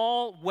a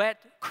small, wet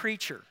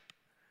creature.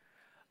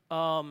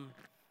 And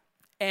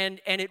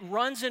it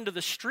runs into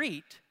the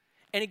street,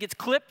 and it gets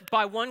clipped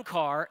by one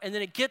car, and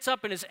then it gets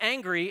up and is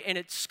angry, and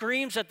it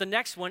screams at the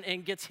next one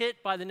and gets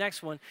hit by the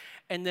next one,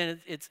 and then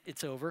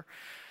it's over.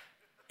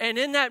 And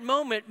in that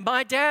moment,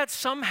 my dad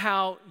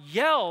somehow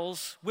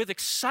yells with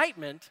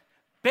excitement,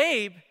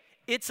 "Babe,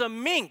 it's a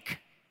mink."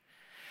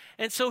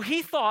 And so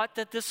he thought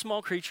that this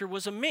small creature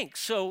was a mink.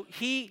 So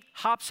he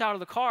hops out of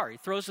the car. He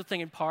throws the thing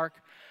in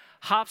park,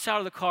 hops out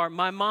of the car.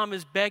 My mom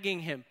is begging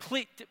him,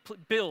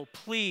 Bill,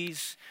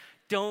 please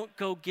don't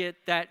go get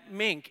that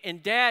mink.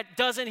 And Dad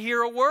doesn't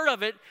hear a word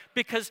of it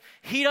because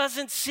he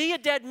doesn't see a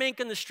dead mink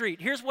in the street.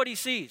 Here's what he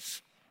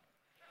sees.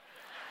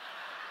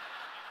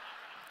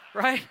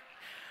 Right?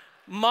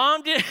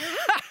 Mom did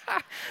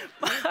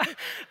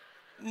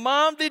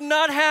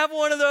not have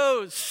one of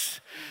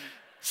those.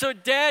 So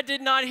Dad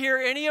did not hear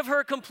any of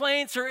her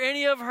complaints or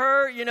any of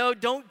her,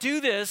 don't do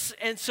this.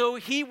 And so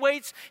he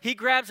waits, he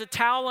grabs a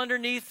towel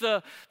underneath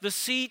the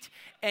seat,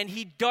 and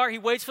he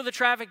waits for the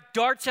traffic,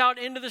 darts out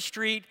into the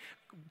street,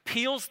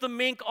 peels the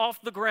mink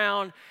off the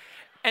ground,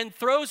 and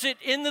throws it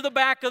into the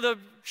back of the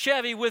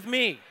Chevy with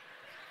me.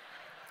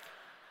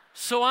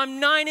 So I'm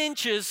 9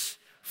 inches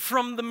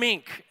from the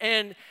mink.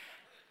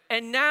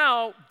 And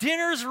now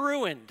dinner's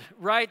ruined,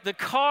 right? The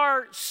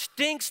car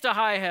stinks to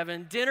high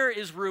heaven. Dinner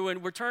is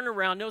ruined. We're turning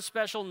around, no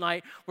special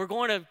night. We're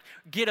going to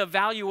get a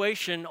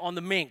valuation on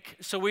the mink.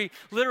 So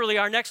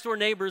our next door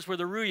neighbors were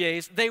the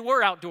Rouilles. They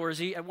were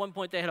outdoorsy. At one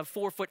point, they had a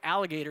 4-foot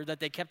alligator that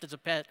they kept as a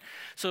pet.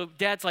 So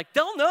Dad's like,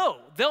 they'll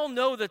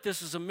know that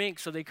this is a mink.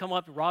 So they come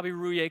up, Robbie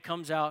Rouillet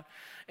comes out,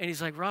 and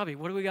he's like, Robbie,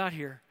 what do we got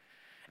here?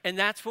 And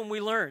that's when we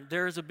learned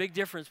there is a big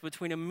difference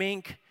between a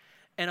mink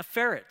and a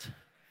ferret.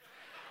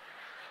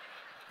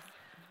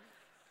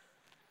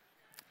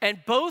 And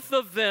both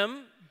of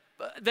them,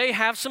 they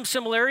have some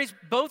similarities.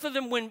 Both of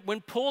them,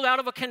 when pulled out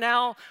of a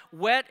canal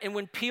wet and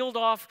when peeled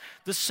off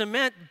the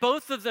cement,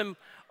 both of them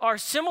are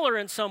similar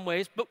in some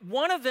ways, but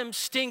one of them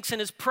stinks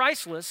and is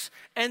priceless,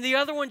 and the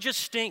other one just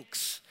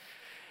stinks.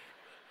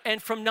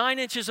 And from 9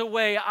 inches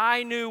away,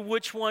 I knew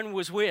which one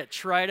was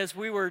which, right? As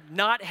we were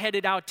not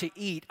headed out to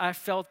eat, I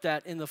felt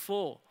that in the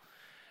full.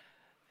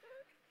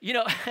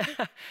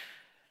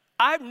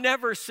 I've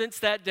never, since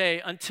that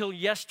day until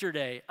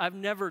yesterday, I've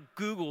never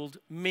Googled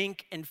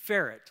mink and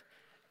ferret.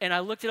 And I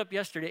looked it up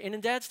yesterday, and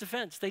in Dad's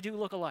defense, they do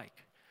look alike.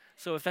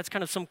 So if that's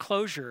kind of some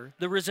closure,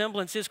 the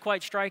resemblance is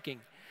quite striking.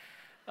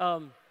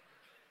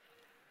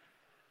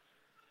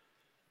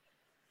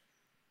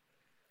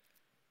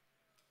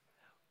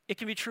 It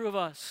can be true of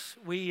us.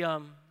 We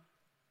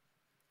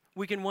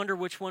can wonder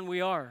which one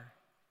we are.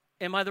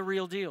 Am I the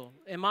real deal?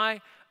 Am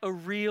I a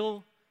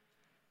real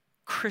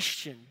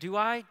Christian? Do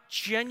I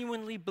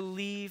genuinely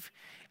believe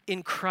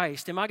in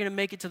Christ? Am I going to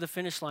make it to the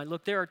finish line?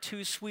 Look, there are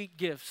 2 sweet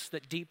gifts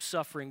that deep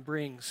suffering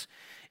brings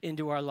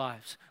into our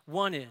lives.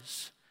 One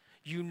is,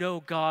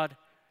 God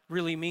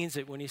really means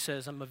it when he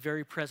says, I'm a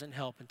very present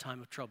help in time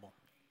of trouble.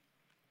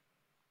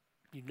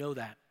 You know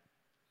that.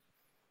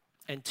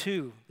 And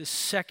 2, the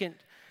second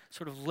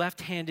sort of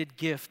left-handed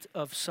gift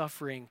of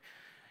suffering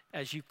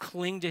as you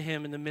cling to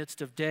him in the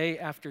midst of day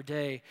after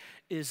day,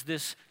 is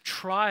this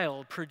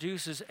trial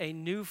produces a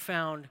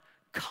newfound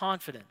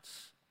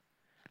confidence.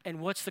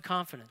 And what's the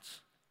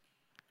confidence?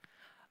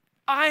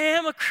 I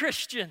am a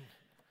Christian.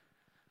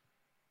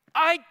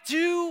 I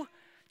do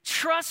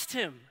trust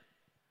him.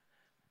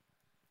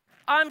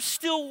 I'm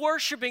still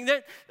worshiping.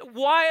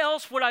 Why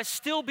else would I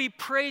still be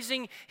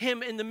praising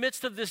him in the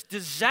midst of this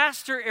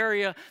disaster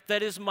area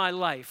that is my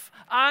life?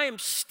 I am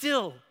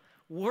still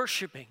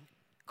worshiping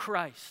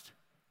Christ.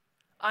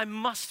 I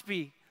must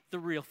be the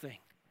real thing.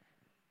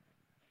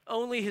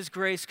 Only his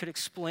grace could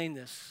explain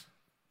this.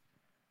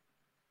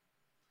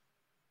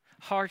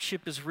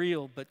 Hardship is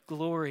real, but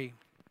glory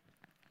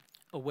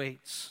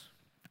awaits.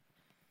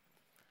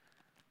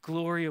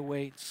 Glory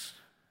awaits.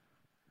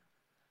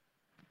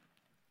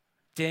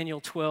 Daniel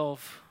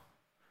 12,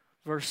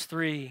 verse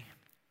 3.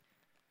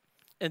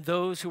 And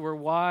those who are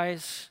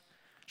wise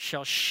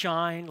shall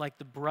shine like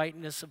the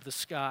brightness of the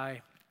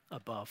sky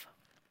above.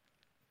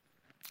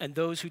 And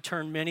those who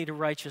turn many to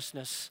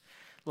righteousness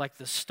like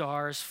the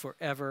stars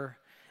forever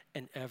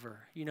and ever.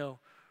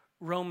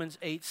 Romans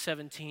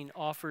 8:17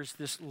 offers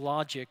this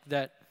logic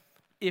that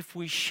if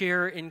we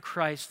share in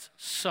Christ's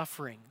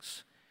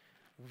sufferings,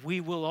 we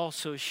will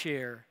also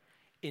share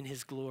in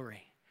his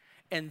glory.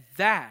 And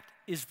that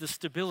is the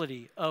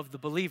stability of the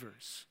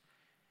believers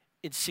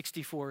in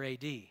 64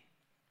 AD,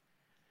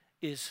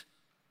 is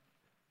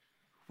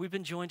we've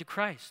been joined to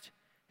Christ.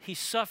 He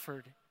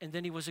suffered and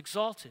then he was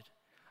exalted.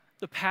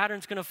 The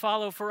pattern's going to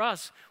follow for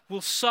us.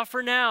 We'll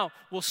suffer now,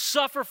 we'll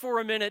suffer for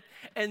a minute,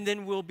 and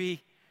then we'll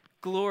be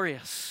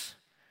glorious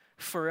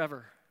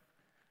forever.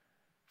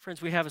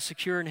 Friends, we have a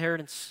secure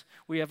inheritance.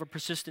 We have a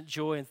persistent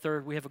joy. And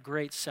third, we have a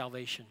great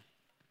salvation.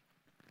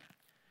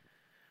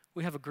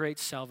 We have a great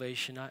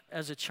salvation.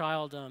 As a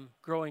child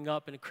growing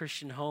up in a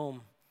Christian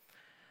home,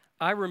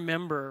 I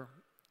remember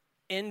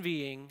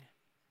envying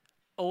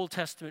Old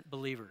Testament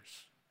believers.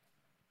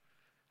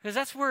 Because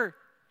that's where,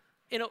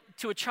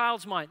 to a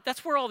child's mind,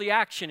 that's where all the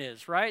action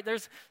is, right?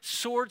 There's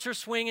swords are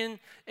swinging.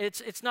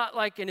 It's not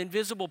like an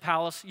invisible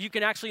palace. You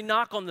can actually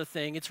knock on the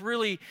thing.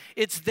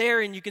 It's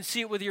there and you can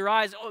see it with your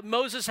eyes.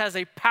 Moses has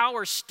a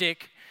power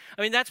stick.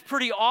 I mean, that's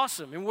pretty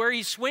awesome. And where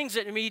he swings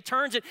it, he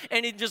turns it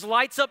and it just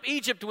lights up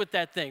Egypt with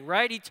that thing,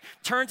 right? He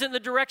turns it in the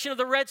direction of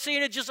the Red Sea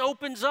and it just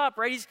opens up,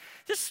 right?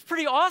 This is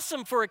pretty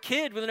awesome for a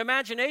kid with an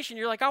imagination.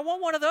 You're like, I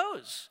want one of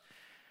those.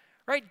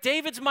 Right?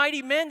 David's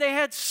mighty men, they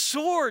had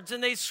swords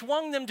and they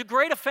swung them to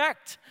great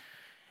effect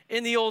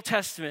in the Old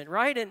Testament,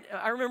 right? And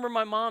I remember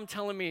my mom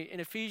telling me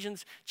in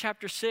Ephesians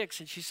chapter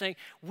 6, and she's saying,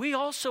 we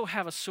also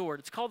have a sword.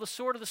 It's called the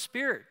sword of the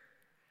Spirit.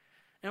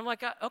 And I'm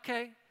like,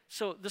 okay,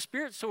 so the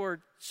Spirit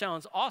sword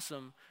sounds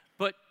awesome,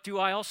 but do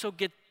I also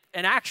get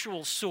an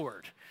actual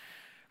sword?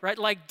 right?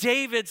 Like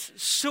David's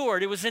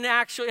sword. It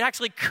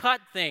actually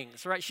cut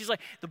things, right? She's like,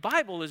 the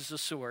Bible is the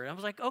sword. And I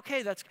was like,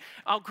 okay,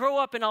 I'll grow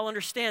up and I'll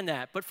understand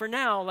that. But for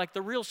now, like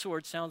the real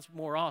sword sounds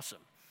more awesome.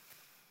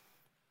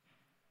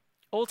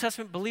 Old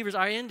Testament believers,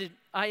 I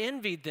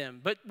envied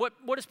them. But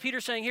what is Peter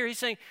saying here? He's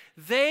saying,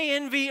 they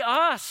envy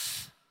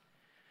us.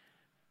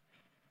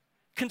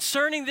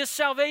 Concerning this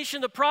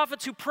salvation, the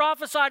prophets who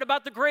prophesied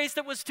about the grace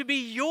that was to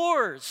be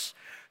yours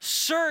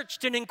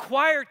searched and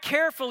inquired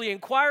carefully,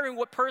 inquiring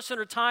what person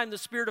or time the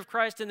Spirit of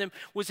Christ in them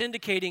was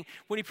indicating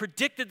when he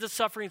predicted the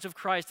sufferings of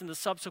Christ and the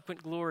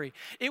subsequent glory.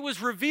 It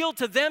was revealed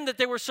to them that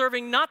they were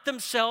serving not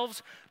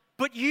themselves,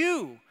 but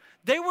you.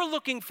 They were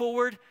looking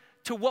forward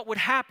to what would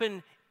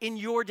happen in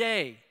your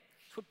day.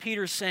 That's what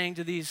Peter's saying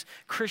to these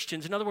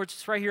Christians. In other words,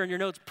 it's right here in your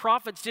notes.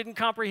 Prophets didn't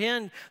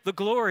comprehend the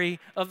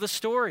glory of the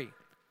story.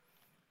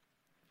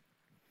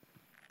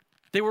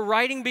 They were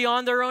writing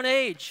beyond their own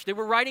age. They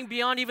were writing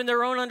beyond even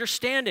their own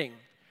understanding.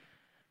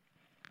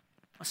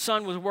 My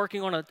son was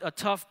working on a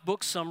tough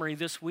book summary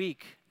this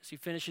week as he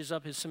finishes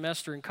up his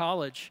semester in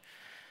college.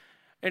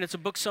 And it's a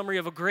book summary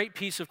of a great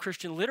piece of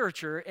Christian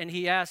literature. And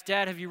he asked,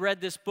 Dad, have you read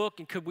this book?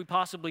 And could we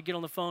possibly get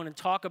on the phone and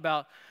talk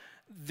about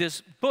this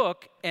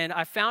book? And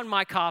I found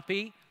my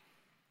copy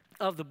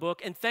of the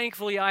book, and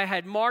thankfully I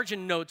had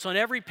margin notes on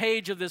every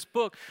page of this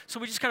book, so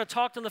we just kind of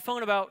talked on the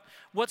phone about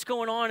what's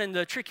going on in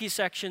the tricky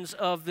sections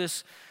of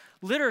this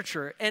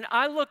literature. And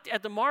I looked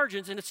at the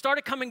margins, and it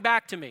started coming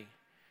back to me,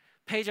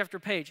 page after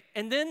page.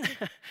 And then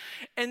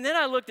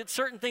I looked at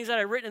certain things that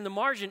I'd written in the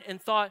margin and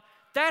thought,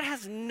 that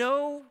has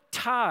no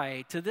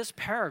tie to this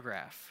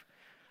paragraph.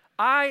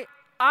 I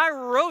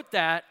wrote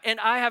that,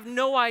 and I have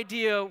no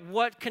idea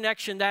what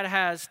connection that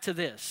has to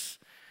this.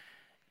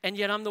 And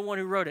yet I'm the one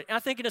who wrote it. And I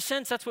think in a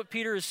sense that's what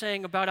Peter is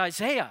saying about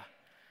Isaiah.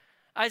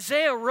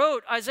 Isaiah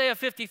wrote Isaiah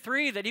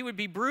 53 that he would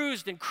be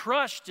bruised and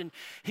crushed and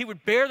he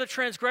would bear the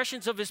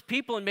transgressions of his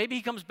people. And maybe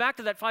he comes back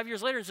to that 5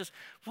 years later and says,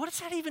 what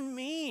does that even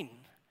mean?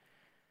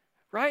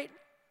 Right?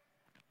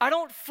 I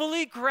don't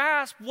fully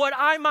grasp what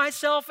I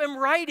myself am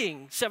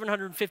writing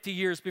 750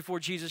 years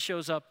before Jesus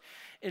shows up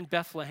in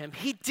Bethlehem.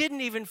 He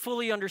didn't even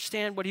fully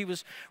understand what he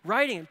was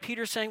writing. And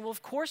Peter's saying, well,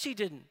 of course he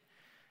didn't.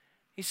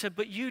 He said,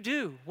 but you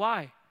do.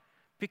 Why?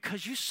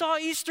 Because you saw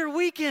Easter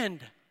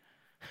weekend.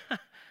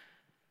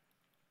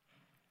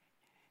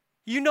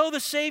 You know the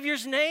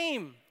Savior's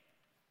name.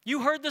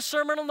 You heard the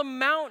Sermon on the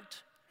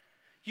Mount.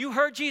 You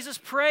heard Jesus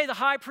pray the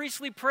high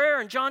priestly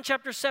prayer in John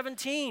chapter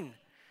 17.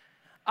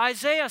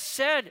 Isaiah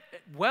said,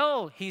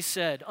 well, he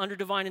said, under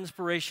divine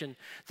inspiration,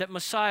 that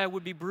Messiah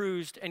would be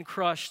bruised and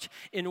crushed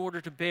in order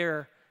to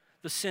bear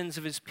the sins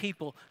of his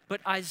people.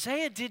 But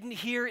Isaiah didn't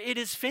hear it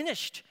is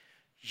finished.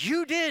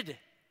 You did.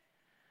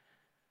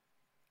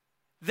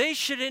 They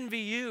should envy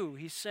you.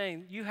 He's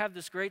saying, you have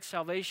this great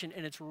salvation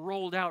and it's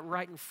rolled out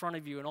right in front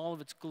of you in all of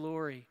its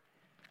glory.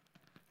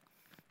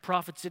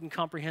 Prophets didn't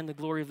comprehend the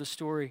glory of the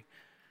story.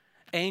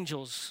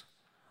 Angels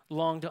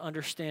long to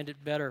understand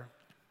it better.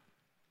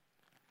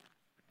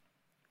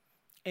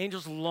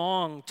 Angels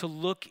long to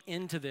look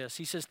into this.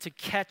 He says to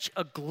catch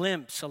a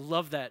glimpse. I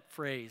love that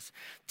phrase.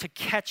 To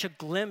catch a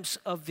glimpse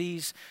of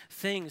these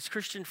things.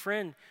 Christian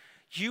friend,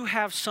 you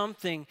have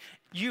something,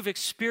 you've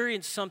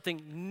experienced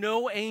something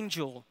no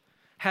angel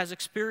has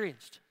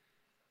experienced.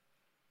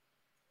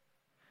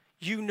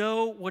 You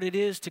know what it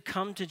is to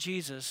come to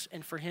Jesus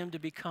and for him to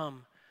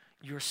become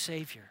your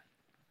Savior.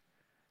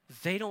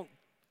 They don't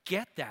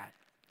get that,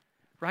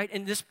 right?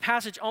 And this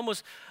passage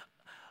almost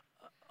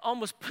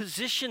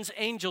positions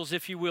angels,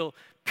 if you will,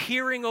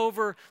 peering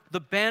over the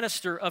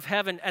banister of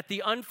heaven at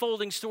the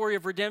unfolding story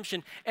of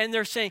redemption, and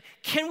they're saying,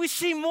 can we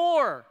see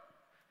more?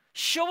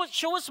 Show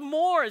us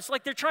more. It's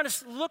like they're trying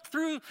to look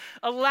through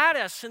a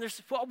lattice, and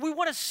we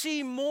want to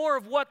see more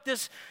of what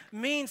this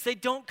means. They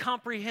don't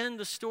comprehend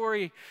the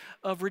story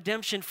of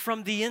redemption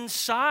from the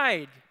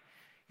inside.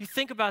 You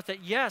think about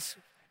that. Yes,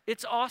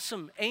 it's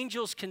awesome.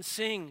 Angels can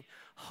sing,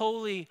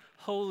 holy,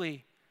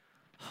 holy,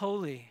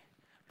 holy,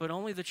 but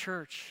only the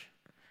church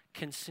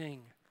can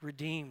sing,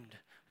 redeemed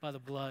by the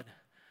blood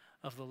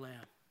of the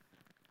Lamb.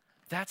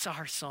 That's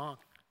our song.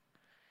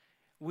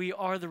 We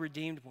are the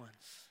redeemed ones.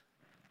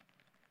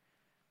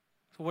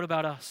 So what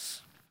about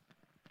us?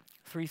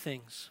 Three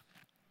things.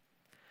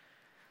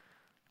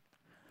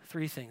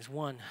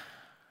 One,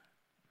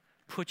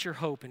 put your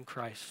hope in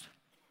Christ.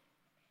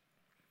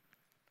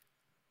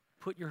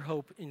 Put your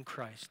hope in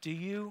Christ. Do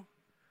you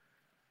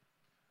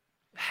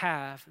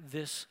have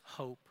this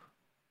hope?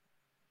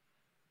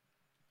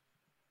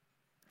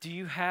 Do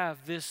you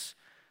have this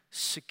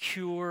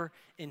secure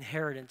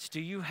inheritance? Do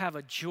you have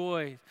a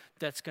joy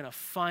that's going to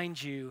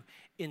find you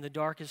in the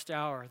darkest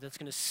hour, that's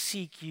going to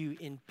seek you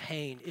in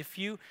pain? If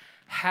you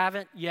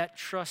haven't yet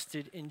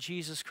trusted in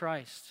Jesus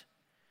Christ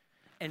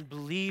and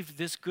believed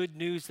this good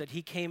news that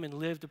he came and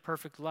lived a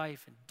perfect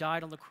life and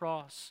died on the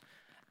cross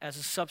as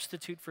a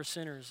substitute for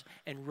sinners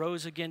and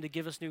rose again to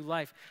give us new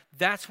life,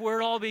 that's where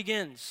it all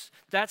begins.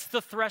 That's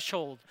the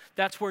threshold.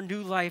 That's where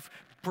new life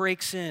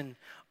breaks in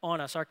on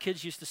us. Our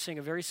kids used to sing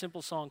a very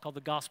simple song called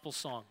the gospel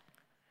song.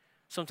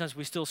 Sometimes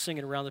we still sing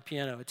it around the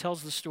piano. It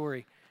tells the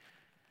story.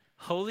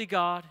 Holy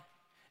God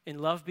in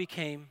love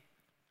became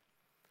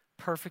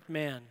perfect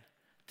man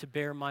to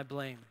bear my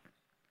blame.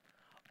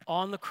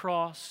 On the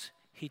cross,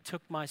 he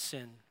took my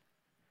sin.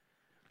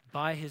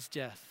 By his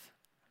death,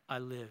 I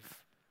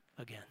live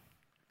again.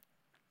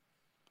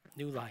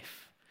 New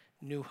life,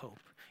 new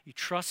hope. You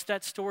trust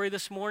that story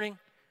this morning?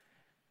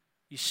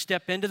 You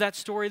step into that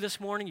story this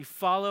morning, you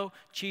follow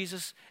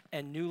Jesus,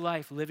 and new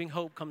life, living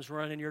hope comes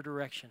running in your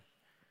direction.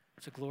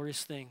 It's a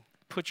glorious thing.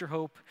 Put your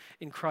hope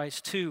in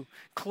Christ. 2,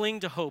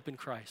 cling to hope in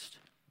Christ.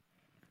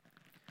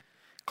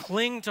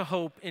 Cling to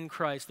hope in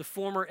Christ. The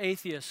former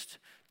atheist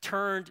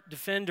turned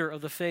defender of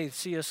the faith,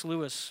 C.S.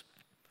 Lewis,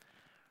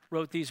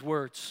 wrote these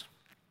words.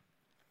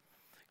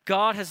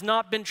 God has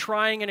not been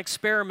trying an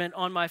experiment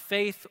on my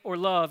faith or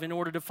love in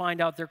order to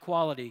find out their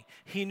quality.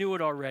 He knew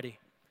it already.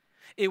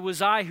 It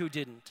was I who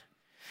didn't.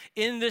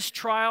 In this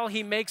trial,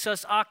 he makes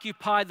us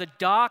occupy the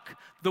dock,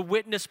 the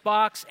witness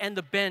box, and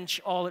the bench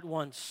all at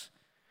once.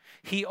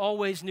 He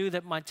always knew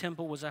that my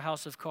temple was a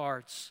house of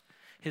cards.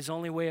 His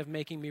only way of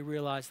making me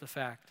realize the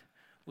fact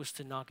was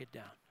to knock it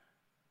down.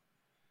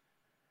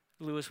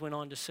 Lewis went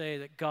on to say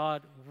that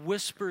God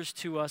whispers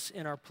to us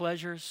in our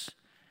pleasures,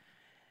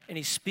 and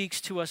he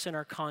speaks to us in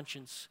our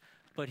conscience,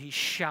 but he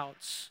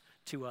shouts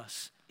to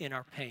us in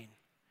our pain.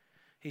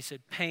 He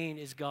said, pain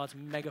is God's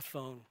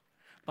megaphone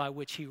by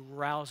which he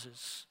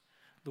rouses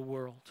the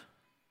world.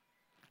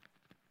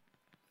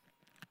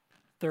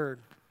 3rd,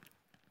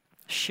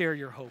 share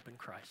your hope in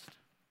Christ.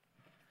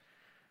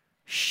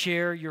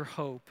 Share your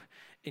hope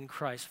in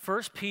Christ.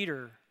 1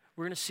 Peter,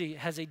 we're going to see,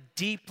 has a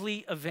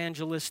deeply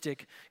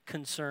evangelistic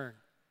concern.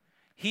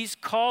 He's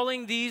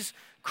calling these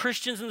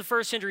Christians in the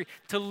first century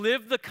to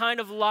live the kind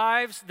of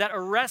lives that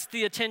arrest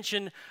the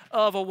attention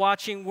of a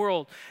watching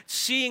world,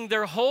 seeing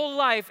their whole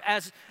life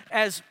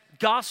as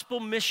gospel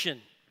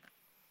mission,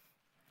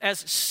 as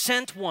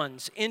sent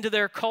ones into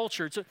their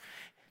culture. So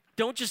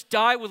don't just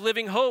die with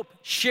living hope,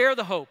 share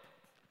the hope.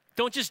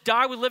 Don't just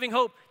die with living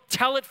hope,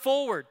 tell it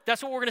forward.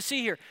 That's what we're going to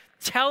see here.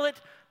 Tell it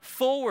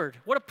forward.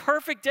 What a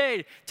perfect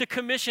day to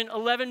commission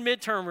 11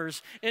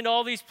 midtermers in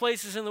all these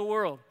places in the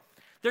world.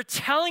 They're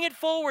telling it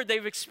forward.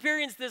 They've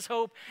experienced this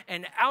hope,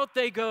 and out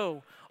they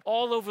go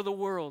all over the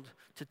world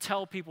to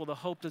tell people the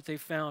hope that they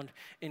found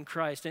in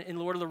Christ. In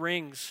Lord of the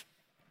Rings,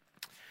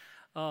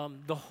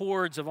 the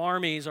hordes of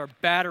armies are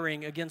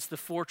battering against the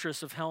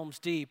fortress of Helm's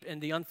Deep,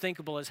 and the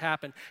unthinkable has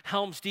happened.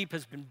 Helm's Deep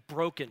has been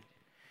broken,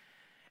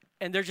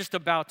 and they're just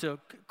about to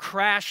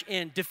crash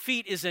in.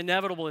 Defeat is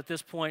inevitable at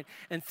this point,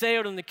 and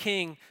Theoden the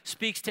king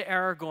speaks to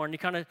Aragorn. He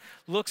kind of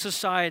looks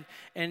aside,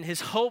 and his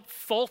hope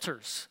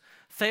falters.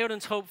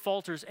 Theoden's hope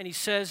falters, and he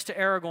says to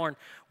Aragorn,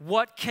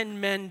 "What can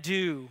men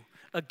do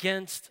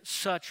against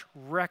such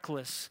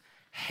reckless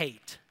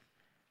hate?"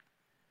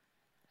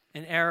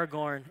 And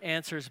Aragorn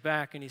answers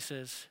back and he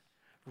says,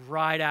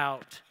 "Ride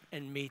out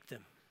and meet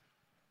them."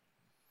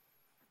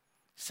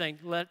 Saying,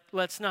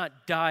 let's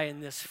not die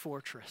in this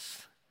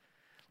fortress.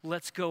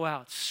 Let's go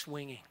out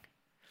swinging.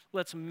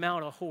 Let's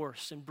mount a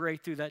horse and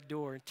break through that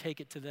door and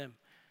take it to them.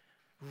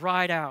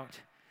 Ride out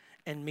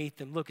and meet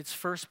them. Look, it's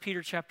 1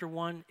 Peter chapter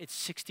 1. It's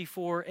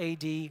 64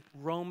 AD.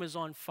 Rome is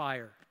on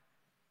fire.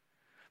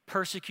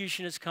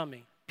 Persecution is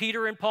coming.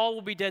 Peter and Paul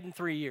will be dead in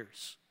 3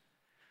 years.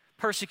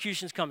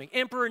 Persecution's coming.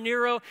 Emperor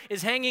Nero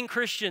is hanging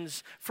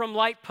Christians from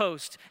light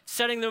posts,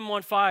 setting them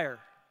on fire.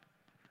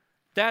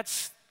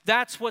 That's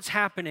what's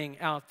happening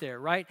out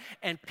there, right?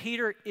 And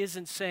Peter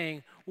isn't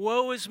saying,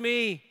 "Woe is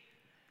me,"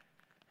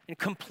 and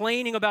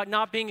complaining about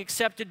not being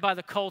accepted by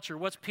the culture.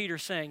 What's Peter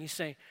saying? He's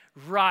saying,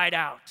 ride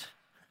out.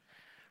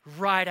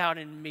 Ride out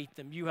and meet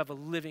them. You have a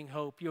living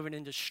hope. You have an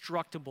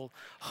indestructible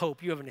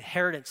hope. You have an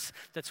inheritance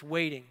that's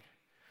waiting.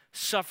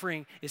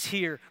 Suffering is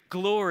here.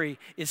 Glory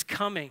is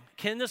coming.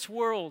 Can this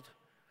world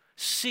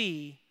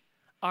see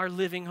our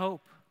living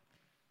hope?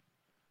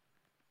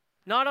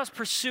 Not us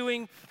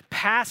pursuing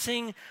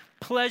passing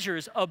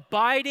pleasures,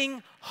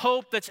 abiding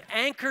hope that's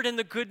anchored in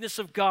the goodness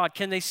of God.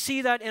 Can they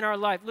see that in our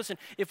life? Listen,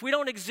 if we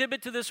don't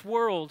exhibit to this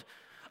world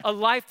a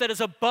life that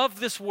is above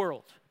this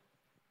world,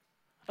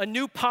 a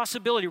new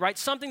possibility, right?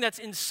 Something that's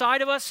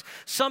inside of us,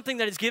 something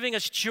that is giving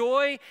us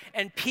joy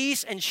and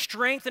peace and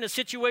strength in a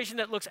situation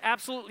that looks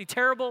absolutely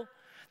terrible.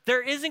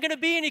 There isn't going to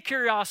be any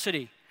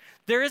curiosity.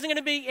 There isn't going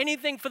to be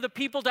anything for the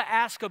people to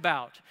ask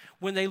about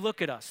when they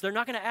look at us. They're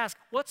not going to ask,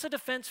 what's the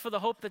defense for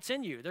the hope that's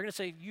in you? They're going to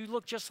say, you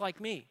look just like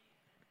me.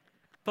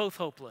 Both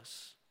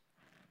hopeless.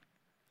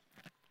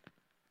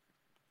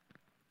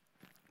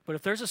 But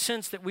if there's a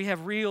sense that we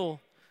have real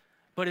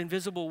but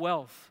invisible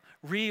wealth,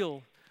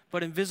 real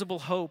but invisible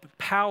hope,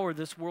 power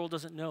this world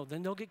doesn't know,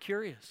 then they'll get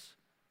curious.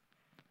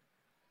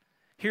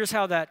 Here's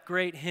how that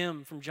great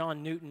hymn from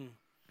John Newton,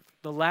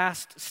 the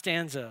last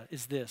stanza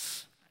is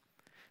this: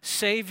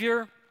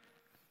 Savior,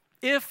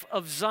 if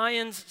of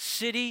Zion's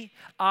city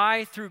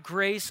I through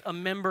grace a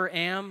member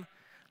am,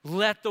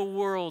 let the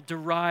world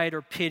deride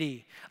or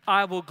pity.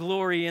 I will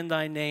glory in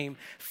thy name.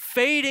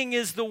 Fading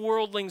is the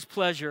worldling's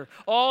pleasure,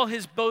 all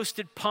his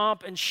boasted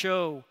pomp and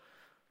show.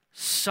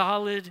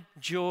 solid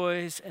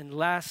joys and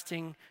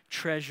lasting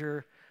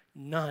treasure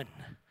none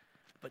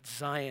but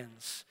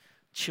Zion's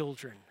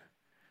children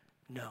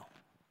know.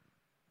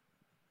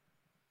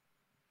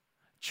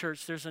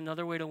 Church, there's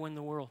another way to win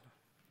the world.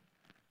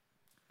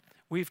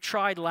 We've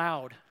tried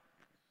loud.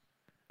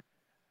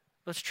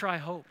 Let's try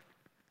hope.